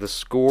winners, the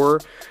score,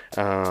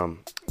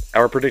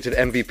 our predicted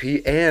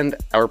MVP, and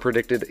our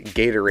predicted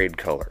Gatorade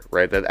color.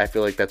 Right? That I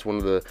feel like that's one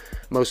of the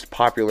most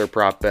popular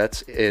prop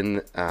bets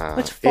in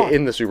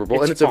the Super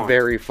Bowl, and it's a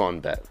very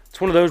fun bet.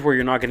 It's one of those where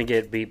you're not going to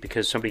get beat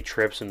because somebody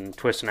trips and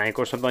twists an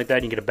ankle or something like that,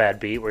 and you get a bad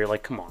beat where you're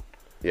like, come on.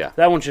 Yeah.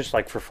 That one's just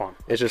like for fun.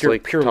 It's just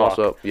like pure toss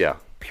luck. up. Yeah.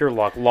 Pure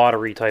luck,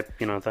 lottery type,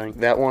 thing.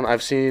 That one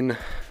I've seen.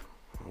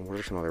 What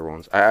are some other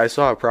ones? I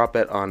saw a prop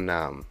bet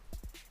on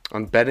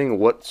betting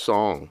what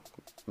song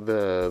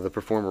the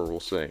performer will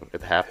sing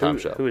at the halftime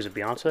show. Who is it?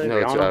 Beyonce? No,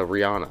 Rihanna? it's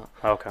Rihanna.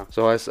 Oh, okay.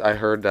 So I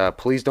heard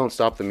 "Please Don't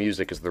Stop the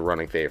Music" is the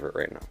running favorite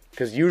right now,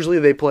 because usually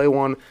they play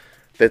one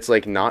that's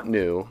like not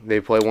new. They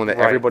play one that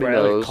everybody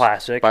knows, like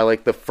classic, by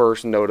like the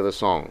first note of the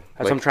song.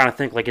 That's what I'm trying to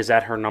think. Like, is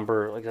that her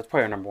number? Like, that's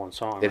probably her number one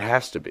song. It right?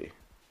 has to be.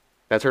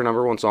 That's her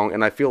number one song,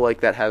 and I feel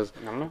like that has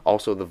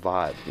also the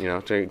vibe,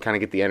 to kind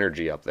of get the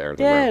energy up there.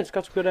 Yeah, it's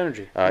got some good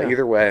energy.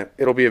 Either way,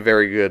 it'll be a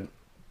very good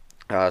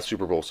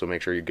Super Bowl, so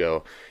make sure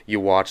you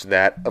watch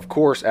that, of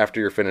course,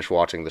 after you're finished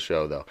watching the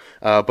show, though.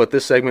 But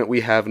this segment,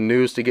 we have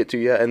news to get to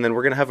you, and then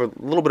we're going to have a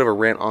little bit of a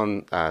rant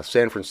on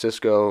San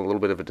Francisco, a little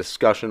bit of a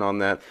discussion on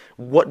that.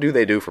 What do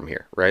they do from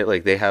here, right?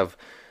 Like, they have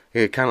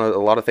kind of a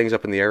lot of things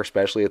up in the air,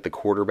 especially at the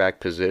quarterback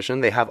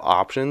position. They have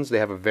options. They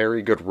have a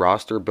very good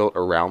roster built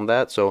around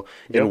that. So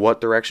in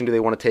what direction do they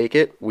want to take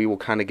it? We will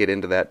kind of get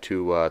into that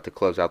to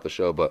close out the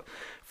show. But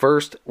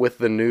first, with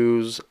the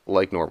news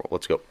like normal.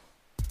 Let's go.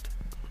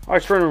 All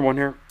right, starting one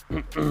here.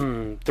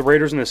 The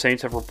Raiders and the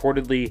Saints have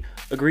reportedly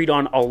agreed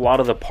on a lot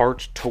of the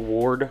parts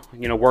toward,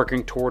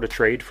 working toward a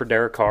trade for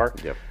Derek Carr.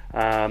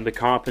 Yep. The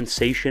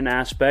compensation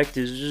aspect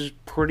is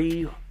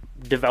pretty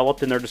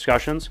developed in their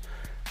discussions.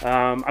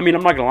 I'm not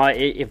going to lie.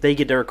 If they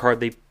get Derek Carr,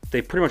 they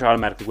pretty much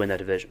automatically win that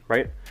division,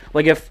 right?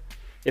 Like, if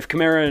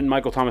Kamara and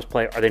Michael Thomas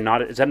play, are they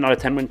not? Is that not a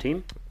 10-win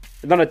team?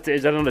 Is that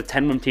not a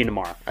 10-win team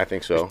tomorrow? I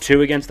think so. There's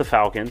 2 against the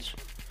Falcons.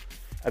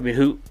 I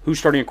mean, who's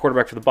starting a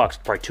quarterback for the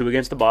Bucs? Probably 2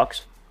 against the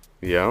Bucs.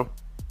 Yeah.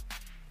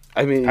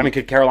 I mean,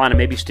 could Carolina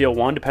maybe steal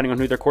 1, depending on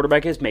who their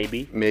quarterback is?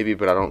 Maybe,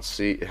 but I don't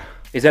see.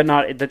 Is that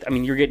not?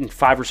 You're getting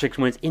 5 or 6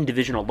 wins in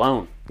division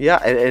alone. Yeah,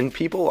 and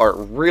people are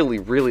really,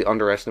 really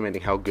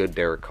underestimating how good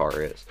Derek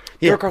Carr is.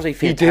 Yeah, Derek Carr's a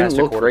fantastic he didn't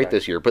look quarterback. great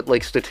this year, but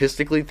like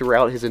statistically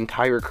throughout his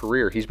entire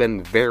career, he's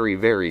been very,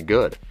 very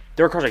good.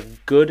 Derek Carr's a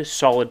good,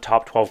 solid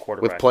top 12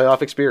 quarterback with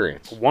playoff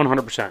experience.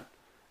 100%.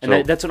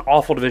 And that's an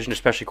awful division,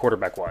 especially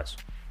quarterback-wise.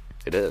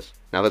 It is.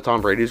 Now that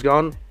Tom Brady's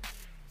gone.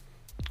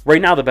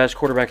 Right now, the best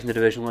quarterback in the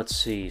division, let's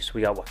see. So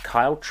we got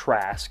Kyle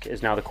Trask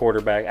is now the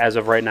quarterback as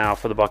of right now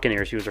for the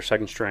Buccaneers. He was their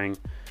second string,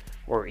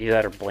 or either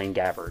that or Blaine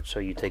Gabbert. So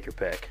you take your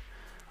pick.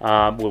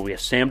 We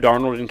have Sam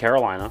Darnold in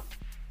Carolina,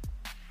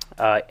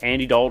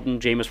 Andy Dalton,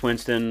 Jameis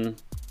Winston,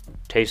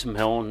 Taysom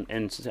Hill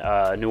in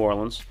New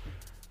Orleans,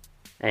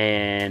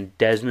 and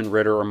Desmond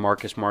Ridder or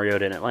Marcus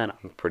Mariota in Atlanta.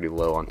 Pretty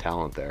low on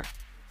talent there.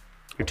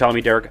 You're telling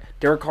me Derek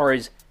Carr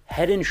is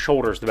head and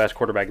shoulders the best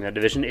quarterback in that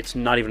division? It's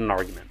not even an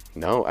argument.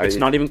 No. It's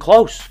not even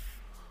close.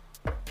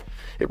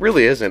 It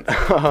really isn't.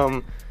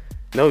 So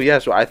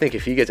I think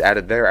if he gets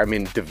added there,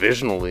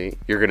 divisionally,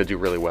 you're going to do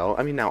really well.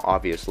 Now,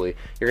 obviously,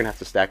 you're going to have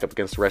to stack up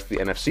against the rest of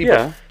the NFC.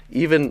 Yeah. But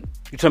even,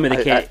 you tell me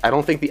they can't. I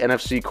don't think the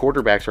NFC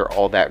quarterbacks are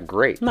all that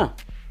great. No.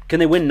 Can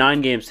they win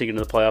 9 games to get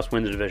into the playoffs,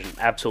 win the division?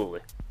 Absolutely.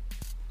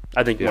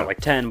 I think more like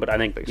 10, but I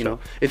think so.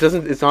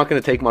 It's not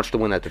going to take much to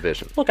win that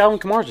division. Look, Alvin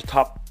Kamara's a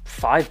top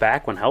 5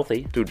 back when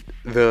healthy. Dude,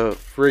 the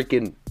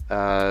freaking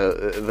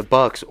the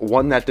Bucs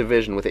won that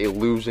division with a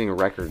losing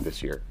record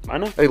this year. I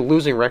know. A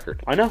losing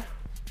record. I know.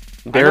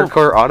 Derek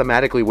Carr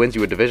automatically wins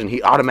you a division.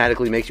 He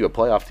automatically makes you a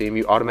playoff team.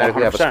 You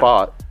automatically 100%. Have a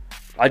spot.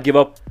 I'd give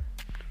up.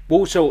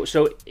 Well,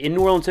 so in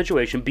New Orleans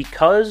situation,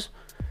 because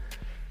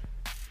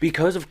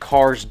of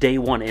Carr's day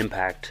one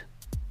impact,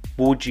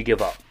 what would you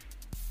give up?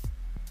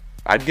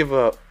 I'd give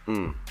up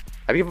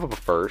a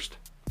first.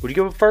 Would you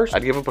give up a first?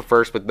 I'd give up a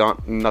first, but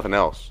nothing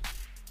else.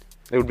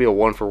 It would be a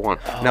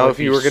 1-for-1. Now, if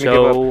you were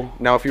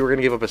going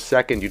to give up a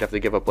second, you'd have to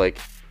give up like.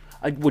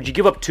 Would you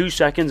give up 2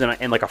 seconds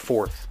and like a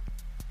fourth?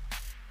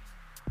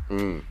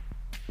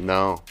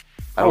 No,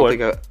 I don't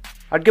think.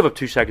 I'd give up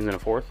 2 seconds and a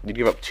fourth. You'd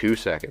give up 2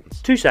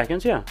 seconds. 2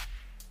 seconds, yeah.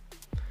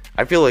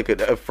 I feel like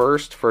a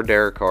first for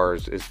Derek Carr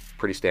is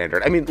pretty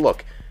standard.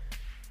 Look,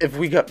 if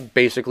we got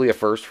basically a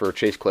first for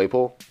Chase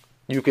Claypool,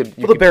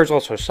 the Bears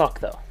also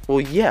suck, though.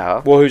 Well,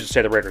 yeah. Well, who's to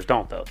say the Raiders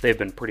don't, though? They've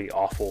been pretty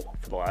awful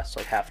for the last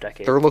half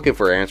decade. They're looking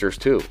for answers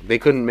too. They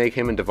couldn't make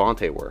him and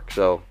Devontae work,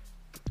 so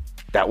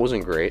that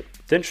wasn't great.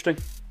 It's interesting.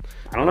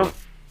 I don't know. All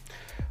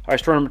right,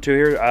 story number 2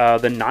 here.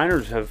 The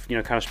Niners have,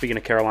 kind of speaking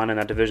of Carolina in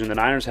that division, the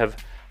Niners have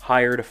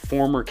hired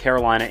former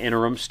Carolina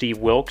interim Steve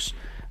Wilks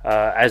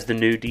as the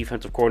new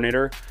defensive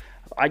coordinator.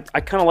 I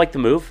kind of like the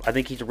move. I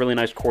think he's a really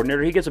nice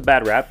coordinator. He gets a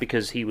bad rap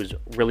because he was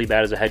really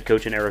bad as a head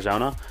coach in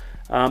Arizona.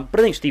 But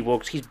I think Steve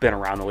Wilks, he's been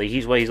around the league.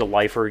 He's a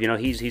lifer. You know,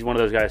 he's one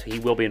of those guys. He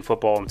will be in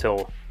football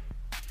until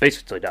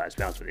basically he dies, to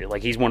be honest with you.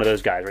 Like, he's one of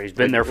those guys, right? He's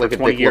been there for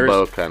 20 years. Like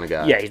a Dick LeBeau kind of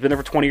guy. Yeah, he's been there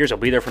for 20 years. He'll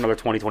be there for another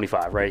 20,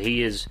 25, right?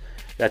 He is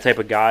that type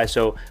of guy.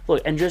 So,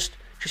 look, and just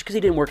because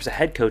he didn't work as a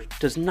head coach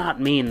does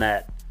not mean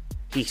that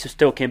he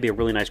still can be a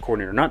really nice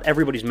coordinator. Not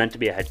everybody's meant to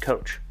be a head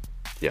coach.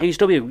 Yeah. You used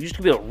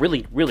to be a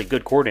really, really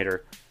good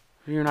coordinator.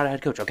 You're not a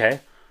head coach, okay?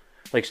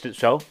 Like, so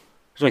there's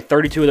only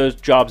 32 of those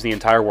jobs in the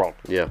entire world.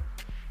 Yeah.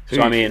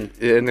 So, I mean...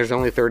 And there's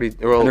only 30...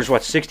 Well, and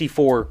there's,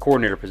 64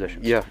 coordinator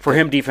positions. Yeah. For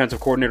him, defensive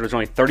coordinator, there's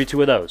only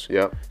 32 of those.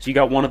 Yeah. So you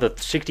got one of the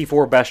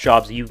 64 best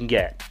jobs that you can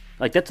get.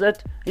 Like, that's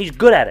he's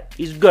good at it.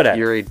 He's good at it.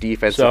 You're a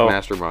defensive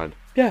mastermind.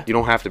 Yeah. You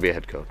don't have to be a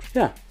head coach.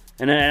 Yeah.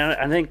 And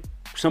I think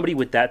somebody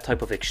with that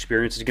type of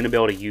experience is going to be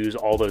able to use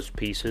all those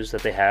pieces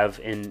that they have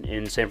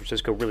in San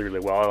Francisco really, really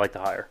well. I like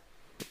the hire.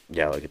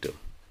 Yeah, I like it too.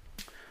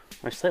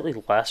 My slightly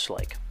less,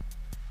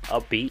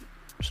 upbeat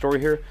story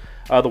here.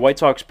 The White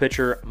Sox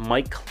pitcher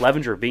Mike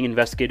Clevenger being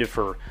investigated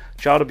for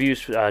child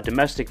abuse,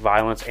 domestic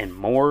violence, and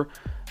more.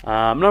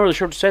 I'm not really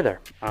sure what to say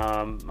there.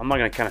 I'm not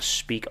going to kind of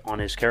speak on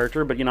his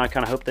character, but I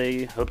kind of hope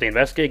they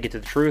investigate, get to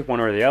the truth, one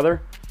or the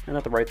other, and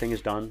that the right thing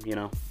is done.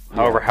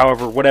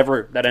 However,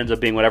 whatever that ends up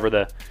being, whatever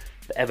the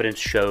evidence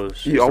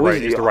shows is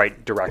the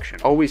right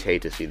direction. Always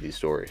hate to see these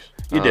stories.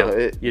 You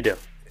do.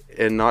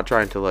 And not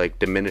trying to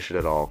diminish it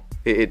at all.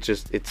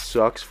 It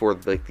sucks for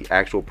the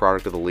actual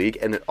product of the league,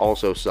 and it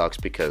also sucks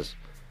because,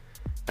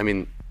 I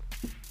mean,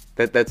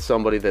 that's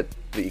somebody that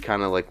you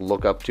kind of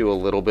look up to a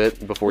little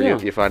bit before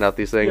you find out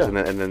these things, and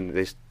then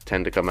they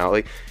tend to come out.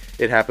 Like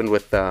it happened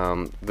with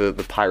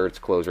the Pirates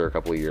closer a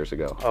couple of years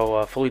ago.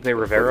 Oh, Felipe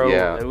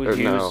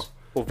Rivero.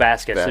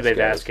 Vasquez. Felipe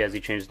Vasquez. He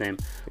changed his name.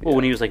 Well,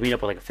 when he was meeting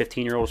up with a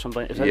 15-year-old or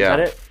something. Is that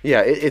it? Yeah,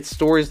 it's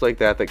stories like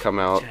that come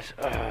out.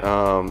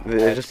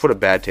 They just put a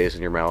bad taste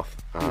in your mouth.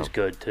 He was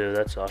good too.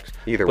 That sucks.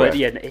 Either way. But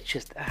yeah, it's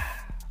just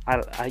I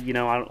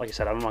don't, like I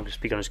said, I don't want to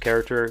speak on his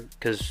character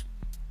because,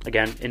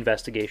 again,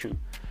 investigation.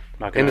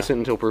 Innocent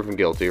until proven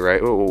guilty,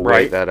 right? We'll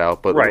write that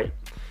out. But right.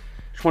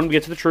 Just want to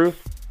get to the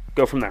truth.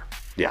 Go from there.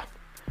 Yeah.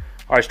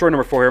 All right, story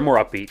number 4 here, more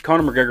upbeat.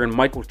 Conor McGregor and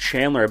Michael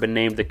Chandler have been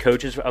named the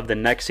coaches of the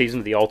next season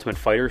of the Ultimate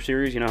Fighter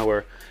series.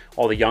 Where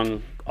all the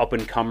young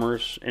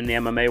up-and-comers in the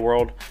MMA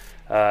world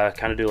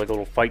kind of do a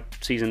little fight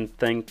season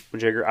thing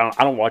with Jigger.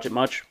 I don't watch it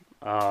much,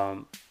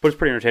 but it's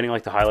pretty entertaining. I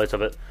like the highlights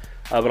of it.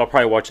 But I'll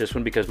probably watch this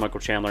one because Michael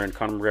Chandler and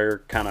Conor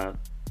McGregor kind of,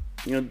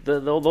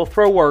 they'll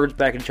throw words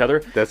back at each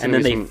other, and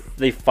then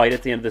they fight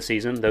at the end of the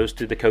season. Those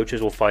two, the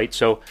coaches, will fight.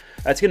 So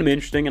that's going to be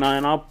interesting, and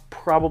I'll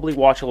probably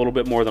watch a little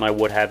bit more than I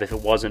would have if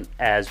it wasn't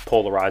as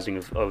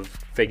polarizing of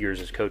figures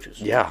as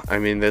coaches. Yeah, I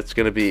mean, that's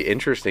going to be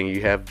interesting.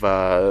 You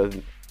have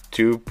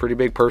two pretty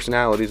big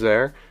personalities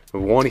there.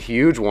 One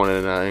huge one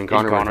in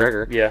Conor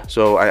McGregor. Yeah.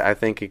 So I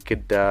think it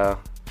could.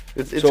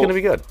 It's going to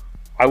be good.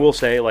 I will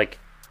say, I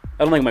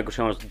don't think Michael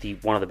Chandler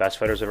is one of the best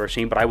fighters I've ever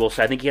seen, but I will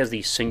say I think he has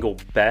the single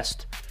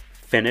best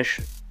finish.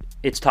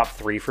 It's top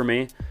 3 for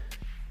me.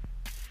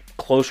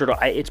 Closer to,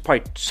 it's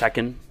probably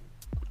second.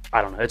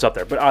 I don't know. It's up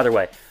there, but either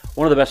way,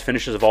 one of the best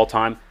finishes of all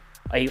time.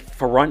 A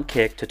front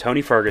kick to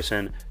Tony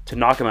Ferguson to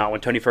knock him out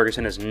when Tony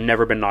Ferguson has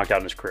never been knocked out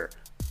in his career.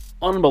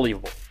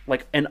 Unbelievable.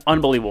 An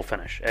unbelievable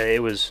finish.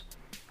 It was,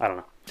 I don't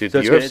know. Dude,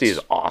 the UFC is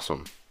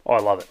awesome. Oh, I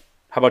love it.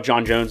 How about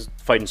John Jones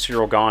fighting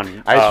Cyril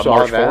Gane? I saw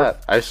March that.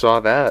 4th? I saw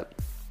that.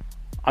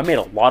 I made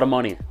a lot of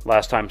money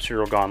last time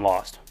Cyril Gane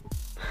lost.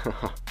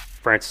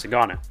 Francis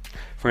Ngannou.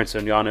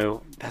 Francis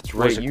Ngannou. That's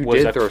right. You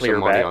did throw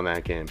some money on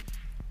that game.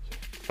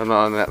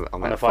 On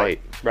that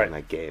fight. Right. On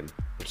that game.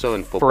 I'm so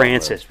in football.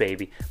 Francis,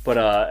 baby. But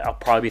I'll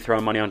probably be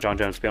throwing money on John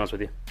Jones, to be honest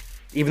with you.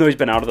 Even though he's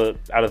been out of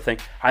the thing,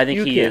 I think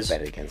he is. You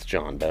can't bet against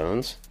John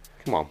Bones.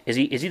 Come on. Is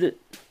he the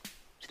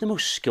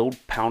most skilled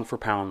pound for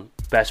pound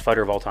best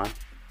fighter of all time?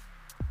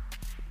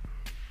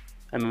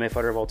 MMA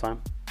fighter of all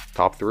time?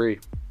 Top 3.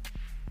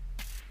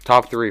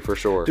 Top 3 for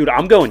sure. Dude,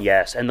 I'm going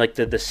yes. And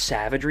the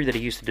savagery that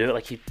he used to do,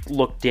 he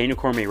looked Daniel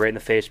Cormier right in the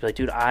face, be like,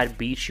 dude, I'd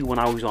beat you when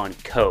I was on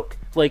coke.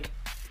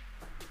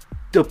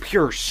 The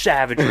pure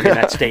savagery in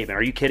that statement.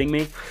 Are you kidding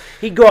me?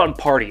 He'd go out and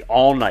party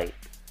all night.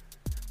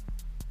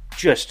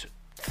 Just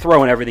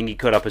throwing everything he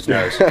could up his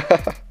nose.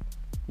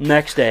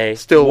 Next day,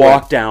 still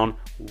walk down,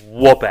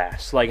 whoop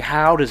ass.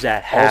 How does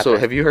that happen? Also,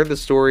 have you heard the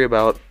story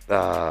about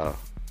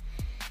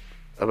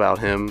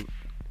him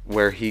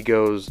where he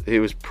goes, it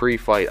was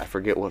pre-fight, I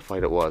forget what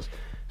fight it was.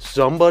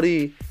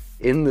 Somebody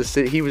in the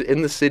city, he was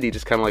in the city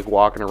just kind of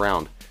walking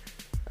around.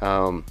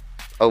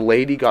 A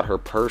lady got her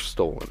purse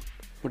stolen.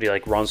 Would he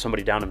run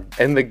somebody down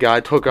and the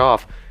guy took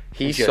off.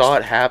 He saw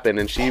it happen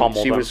and she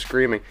was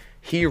screaming.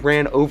 He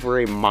ran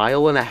over 1.5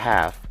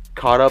 miles,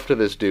 caught up to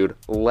this dude,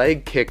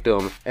 leg kicked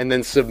him, and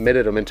then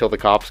submitted him until the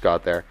cops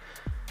got there.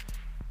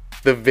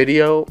 The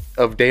video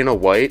of Dana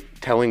White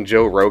telling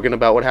Joe Rogan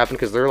about what happened,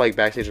 because they're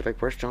backstage, they're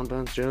where's John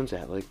Bones Jones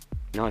at?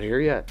 Not here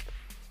yet.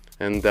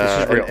 And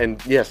This is real.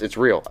 and yes, it's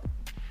real.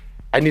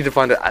 I need to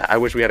find it. I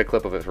wish we had a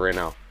clip of it for right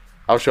now.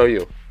 I'll show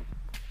you.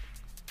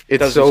 It's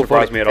Doesn't so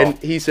surprise funny. me at all. And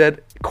he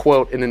said,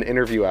 quote, in an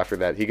interview after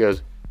that, he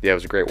goes, "Yeah, it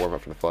was a great warm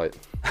up for the flight."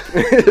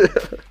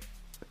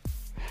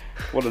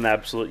 What an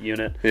absolute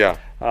unit. Yeah.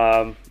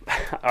 All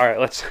right,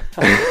 let's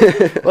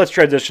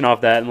transition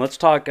off that and let's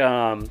talk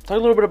a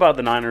little bit about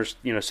the Niners,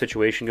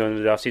 situation going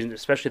into the offseason,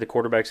 especially the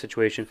quarterback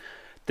situation,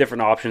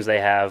 different options they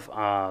have.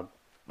 I'm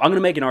going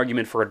to make an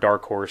argument for a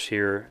dark horse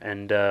here,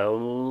 and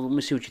let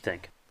me see what you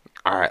think.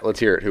 All right, let's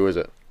hear it. Who is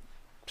it?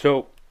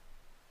 So,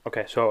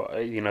 okay,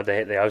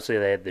 they obviously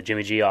they had the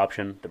Jimmy G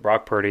option, the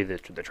Brock Purdy, the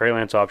Trey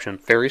Lance option,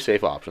 Very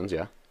safe options,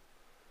 yeah.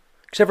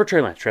 except for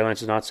Trey Lance. Trey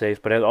Lance is not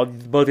safe, but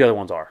both the other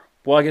ones are.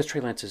 Well, I guess Trey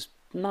Lance is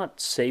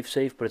not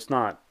safe, but it's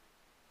not.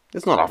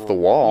 It's not off the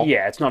wall.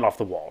 Yeah, it's not off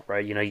the wall,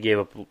 right? You gave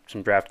up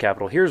some draft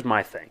capital. Here's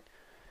my thing.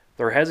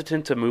 They're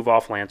hesitant to move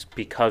off Lance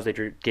because they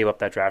gave up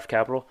that draft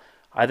capital.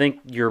 I think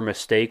your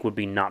mistake would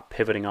be not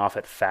pivoting off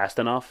it fast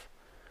enough.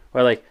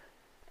 Right?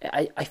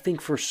 I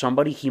think for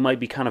somebody, he might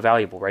be kind of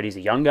valuable, right? He's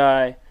a young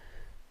guy,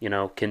 he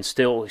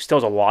still has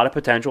a lot of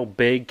potential,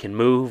 big, can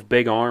move,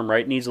 big arm,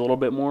 right? Needs a little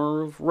bit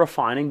more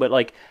refining,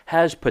 but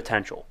has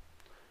potential.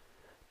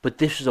 But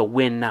this is a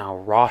win now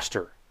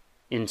roster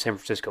in San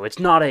Francisco. It's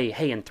not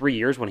hey, in 3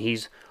 years when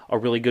he's a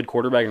really good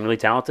quarterback and really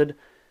talented,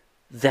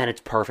 then it's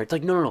perfect.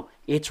 No.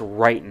 It's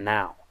right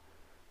now.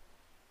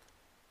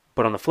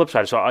 But on the flip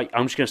side, so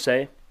I'm just going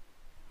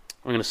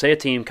to say a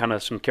team, kind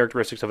of some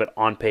characteristics of it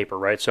on paper,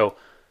 right? So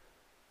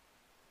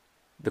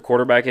the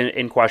quarterback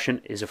in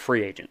question is a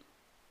free agent.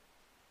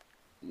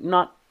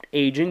 Not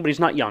aging, but he's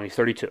not young. He's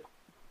 32.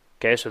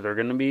 Okay, so they're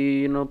going to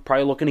be,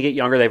 probably looking to get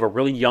younger. They have a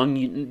really young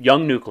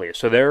nucleus.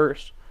 So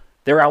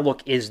their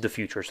outlook is the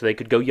future, so they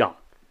could go young.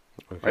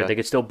 Okay. Right? They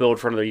could still build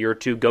for another year or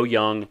two, go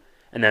young,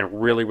 and then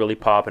really, really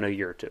pop in a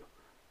year or two.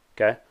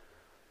 Okay?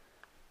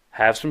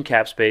 Have some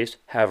cap space,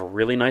 have a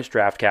really nice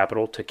draft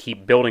capital to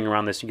keep building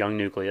around this young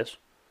nucleus.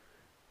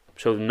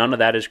 So none of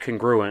that is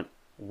congruent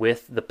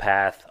with the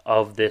path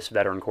of this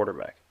veteran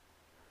quarterback.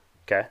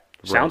 Okay? Right.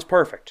 Sounds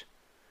perfect.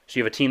 So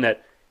you have a team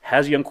that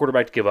has a young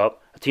quarterback to give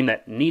up, a team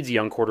that needs a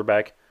young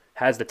quarterback,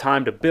 has the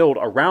time to build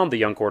around the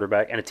young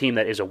quarterback, and a team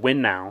that is a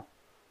win now,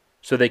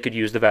 so they could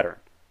use the veteran.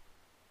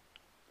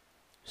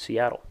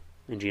 Seattle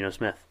and Geno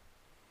Smith.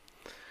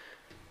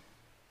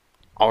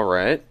 All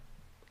right.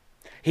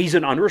 He's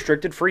an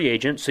unrestricted free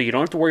agent, so you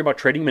don't have to worry about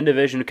trading him in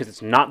division because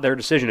it's not their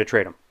decision to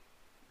trade him.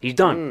 He's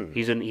done.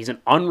 He's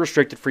an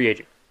unrestricted free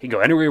agent. He can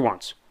go anywhere he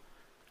wants.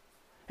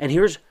 And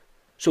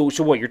so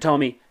what you're telling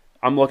me?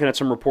 I'm looking at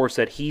some reports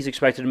that he's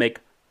expected to make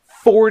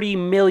 $40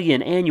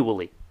 million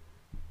annually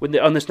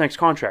on this next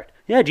contract.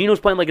 Yeah, Geno's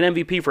playing like an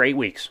MVP for 8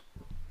 weeks.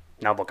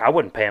 Now, look, I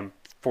wouldn't pay him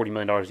 $40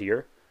 million a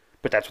year,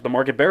 but that's what the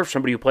market bears for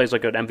somebody who plays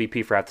like an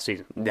MVP for half the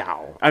season.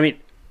 No. I mean,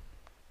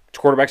 it's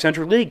a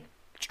quarterback-centric league.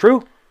 It's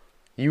true.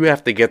 You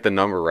have to get the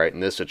number right in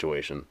this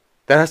situation.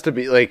 That has to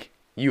be,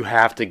 you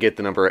have to get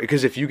the number right.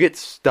 Because if you get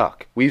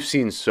stuck, we've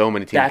seen so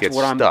many teams get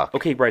stuck.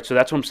 Okay, right, so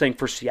that's what I'm saying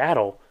for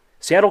Seattle.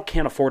 Seattle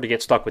can't afford to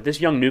get stuck. With this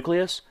young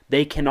nucleus,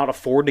 they cannot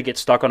afford to get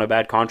stuck on a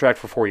bad contract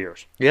for 4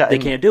 years. Yeah, they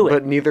can't do it.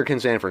 But neither can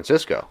San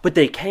Francisco. But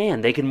they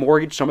can. They can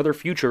mortgage some of their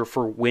future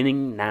for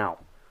winning now.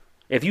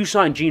 If you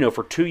sign Geno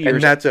for 2 years...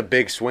 And that's a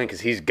big swing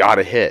because he's got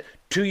to hit.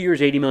 2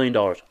 years, $80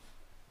 million.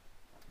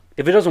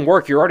 If it doesn't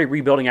work, you're already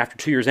rebuilding after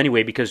 2 years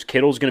anyway because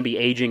Kittle's going to be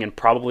aging and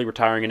probably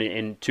retiring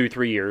in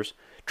 2-3 years.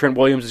 Trent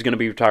Williams is going to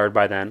be retired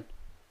by then.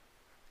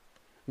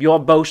 You'll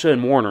have Bosa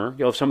and Warner.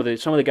 You'll have some of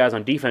the guys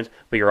on defense,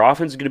 but your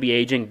offense is going to be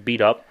aging,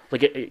 beat up. Do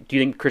you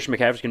think Christian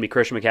McCaffrey's going to be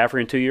Christian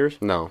McCaffrey in 2 years?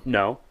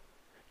 No.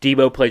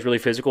 Debo plays really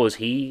physical. Is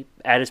he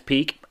at his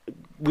peak?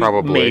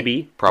 Probably.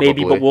 Maybe,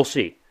 but we'll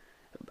see.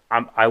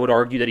 I would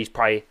argue that he's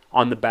probably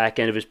on the back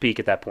end of his peak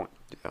at that point.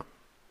 Yeah.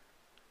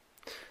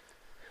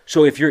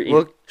 So you're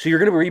going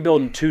to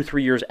rebuild in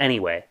 2-3 years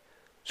anyway.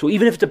 So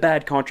even if it's a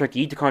bad contract,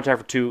 you eat the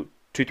contract for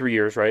 2-3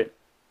 years, right?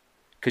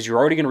 Because you're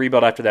already going to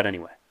rebuild after that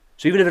anyway.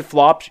 So even if it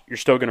flops, you're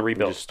still going to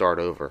rebuild. You just start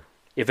over.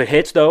 If it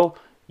hits, though,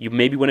 you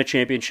maybe win a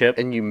championship.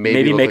 And you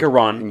maybe make a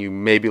run. And you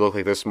maybe look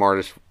like the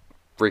smartest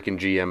freaking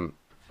GM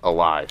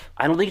alive.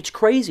 I don't think it's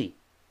crazy.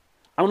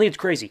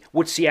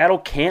 What Seattle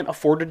can't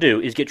afford to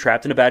do is get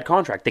trapped in a bad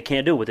contract. They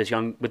can't do it with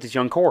this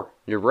young core.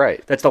 You're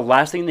right. That's the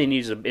last thing they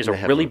need is a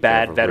really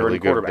bad veteran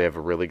quarterback. They have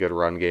a really good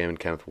run game in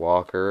Kenneth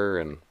Walker,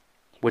 and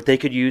what they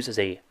could use is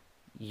a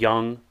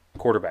young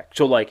quarterback.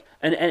 So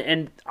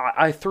and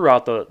I threw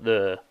out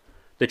the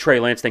Trey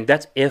Lance thing.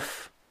 That's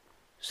if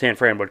San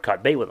Fran would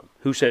cut bait with him.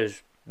 Who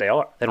says they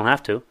are? They don't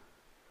have to.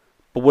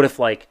 But what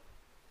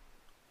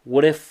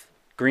if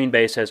Green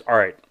Bay says, all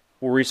right,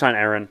 we'll re-sign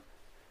Aaron,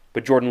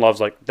 but Jordan Love's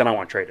then I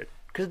want traded.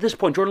 Because at this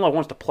point, Jordan Love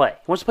wants to play.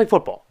 He wants to play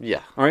football. Yeah.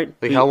 All right?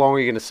 How long are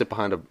you going to sit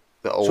behind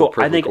the old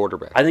privileged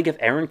quarterback? I think if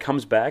Aaron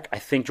comes back, I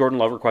think Jordan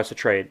Love requests a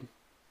trade.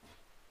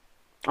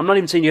 I'm not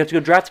even saying you have to go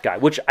draft a guy,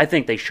 which I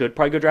think they should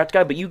probably go draft a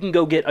guy, but you can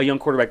go get a young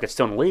quarterback that's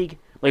still in the league,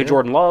 like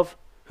Jordan Love,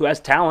 who has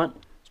talent.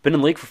 He's been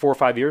in the league for 4 or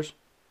 5 years.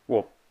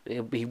 Well,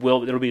 it'll be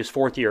his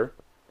 4th year.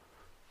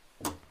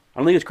 I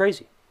don't think it's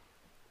crazy.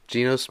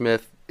 Geno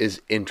Smith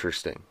is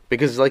interesting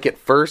because, like, at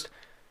first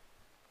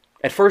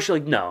you're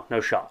like,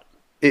 no shot.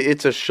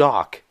 it's a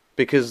shock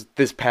because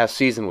this past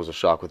season was a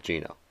shock with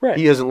Geno. Right.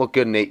 He hasn't looked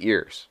good in 8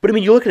 years. But I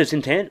mean, you look at his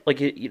intent, like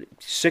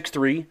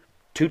 6'3",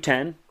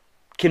 210,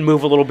 can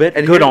move a little bit,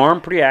 And good arm,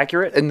 pretty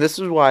accurate. And this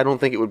is why I don't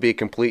think it would be a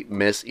complete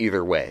miss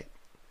either way.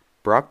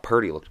 Brock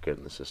Purdy looked good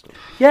in the system.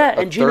 Yeah,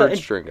 A and Geno,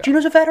 string guy.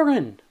 Geno's a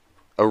veteran.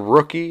 A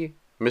rookie,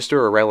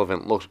 Mr.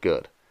 Irrelevant, looked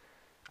good.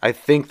 I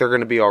think they're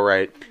going to be all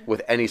right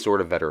with any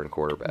sort of veteran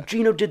quarterback.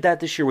 Geno did that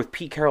this year with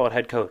Pete Carroll at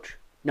head coach.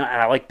 Now,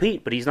 I like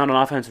Pete, but he's not an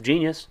offensive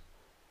genius.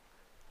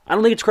 I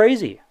don't think it's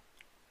crazy.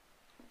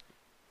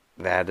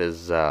 That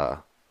is,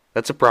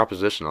 that's a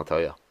proposition, I'll tell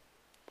you.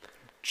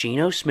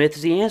 Geno Smith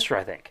is the answer,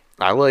 I think.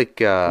 I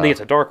like, I think it's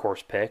a dark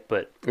horse pick,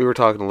 but we were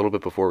talking a little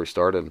bit before we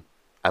started.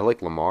 I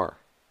like Lamar.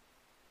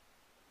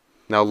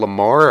 Now,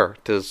 Lamar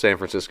to San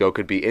Francisco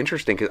could be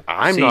interesting because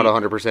I'm not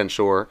 100%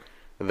 sure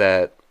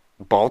that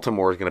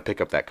Baltimore is going to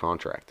pick up that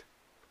contract.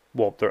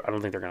 well, I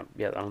don't think they're gonna.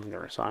 Yeah, I don't think they're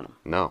gonna sign him.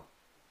 No.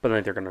 But I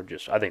think they're gonna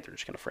I think they're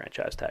just gonna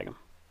franchise tag him.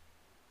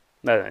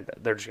 I think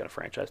they're just gonna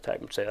franchise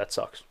tag him. Say that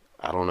sucks.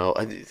 I don't know.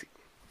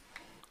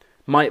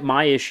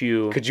 My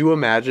issue. Could you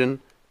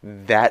imagine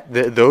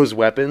those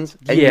weapons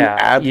and you Yeah,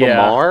 add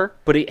yeah. Lamar?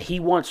 But he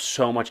wants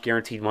so much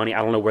guaranteed money.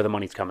 I don't know where the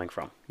money's coming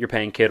from. You're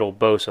paying Kittle,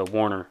 Bosa,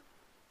 Warner,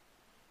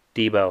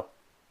 Debo,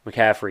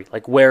 McCaffrey.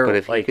 Like where? But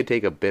if like, he could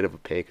take a bit of a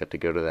pay cut to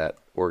go to that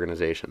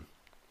organization.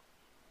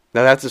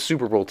 Now that's a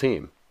Super Bowl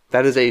team.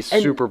 That is a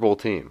Super Bowl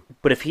team.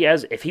 But if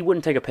he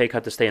wouldn't take a pay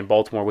cut to stay in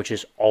Baltimore, which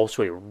is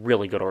also a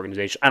really good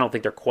organization. I don't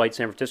think they're quite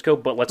San Francisco,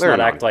 but let's They're not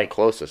not act like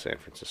close to San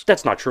Francisco.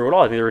 that's not true at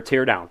all. I think they're a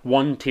tier down,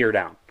 one tier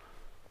down.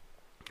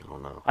 I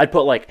don't know. I'd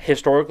put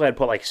historically,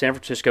 San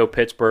Francisco,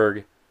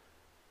 Pittsburgh,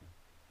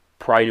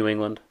 probably New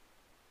England.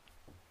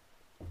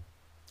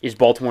 Is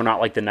Baltimore not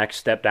like the next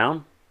step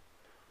down?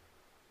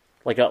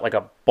 Like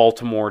a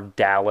Baltimore,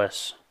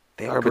 Dallas.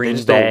 They are, but Green they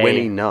just don't win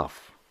Bay.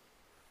 enough.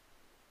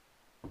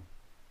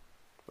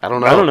 I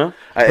don't know. I don't know.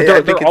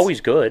 But they're always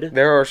good.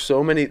 There are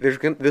so many. This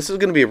is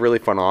going to be a really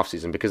fun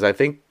offseason because I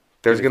think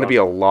there's going to be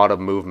a lot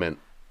of movement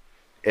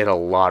in a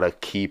lot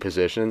of key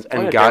positions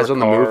and yeah, guys Derek on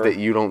the move Carr. that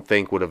you don't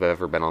think would have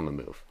ever been on the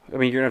move. I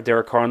mean, you're going to have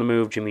Derek Carr on the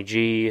move, Jimmy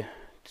G,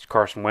 does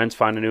Carson Wentz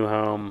find a new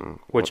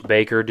home? What's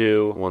Baker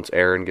do? Once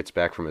Aaron gets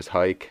back from his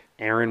hike.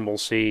 Aaron, we'll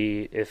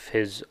see if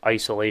his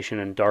isolation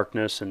and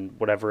darkness and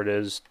whatever it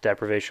is,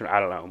 deprivation,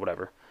 I don't know,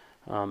 whatever.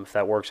 If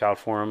that works out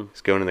for him.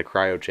 He's going in the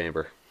cryo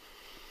chamber.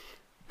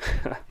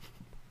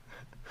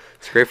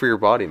 It's great for your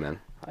body,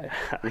 man.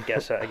 I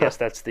guess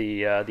that's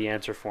the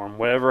answer for him.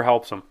 Whatever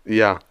helps him.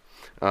 Yeah.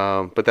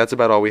 But that's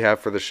about all we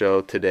have for the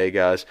show today,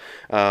 guys.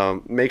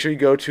 Make sure you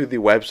go to the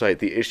website,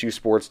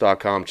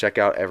 theissuesports.com. Check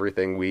out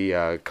everything. We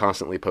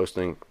constantly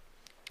posting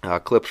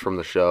clips from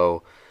the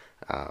show.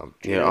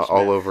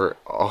 All over.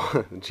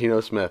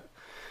 Geno Smith.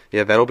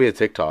 Yeah, that'll be a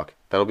TikTok.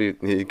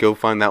 Go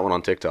find that one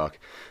on TikTok.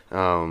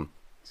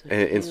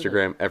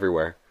 Instagram,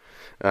 everywhere.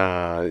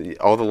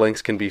 All the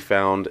links can be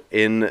found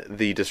in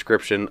the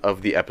description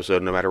of the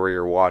episode, no matter where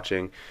you're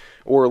watching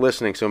or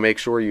listening. So make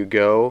sure you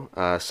go,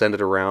 send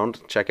it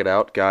around, check it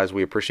out, guys.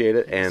 We appreciate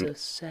it. He's a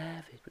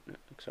savage. No,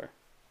 sorry,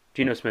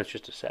 Geno Smith's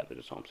just a savage.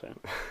 That's all I'm saying.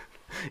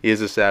 He is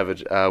a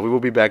savage. We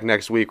will be back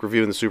next week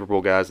reviewing the Super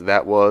Bowl, guys.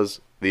 That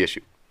was The Issue.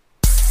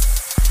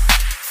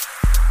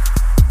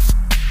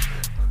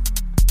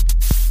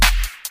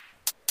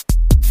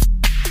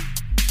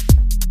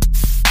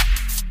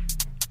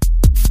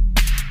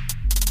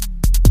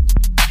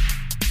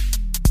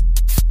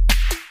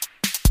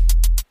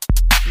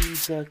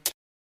 He's a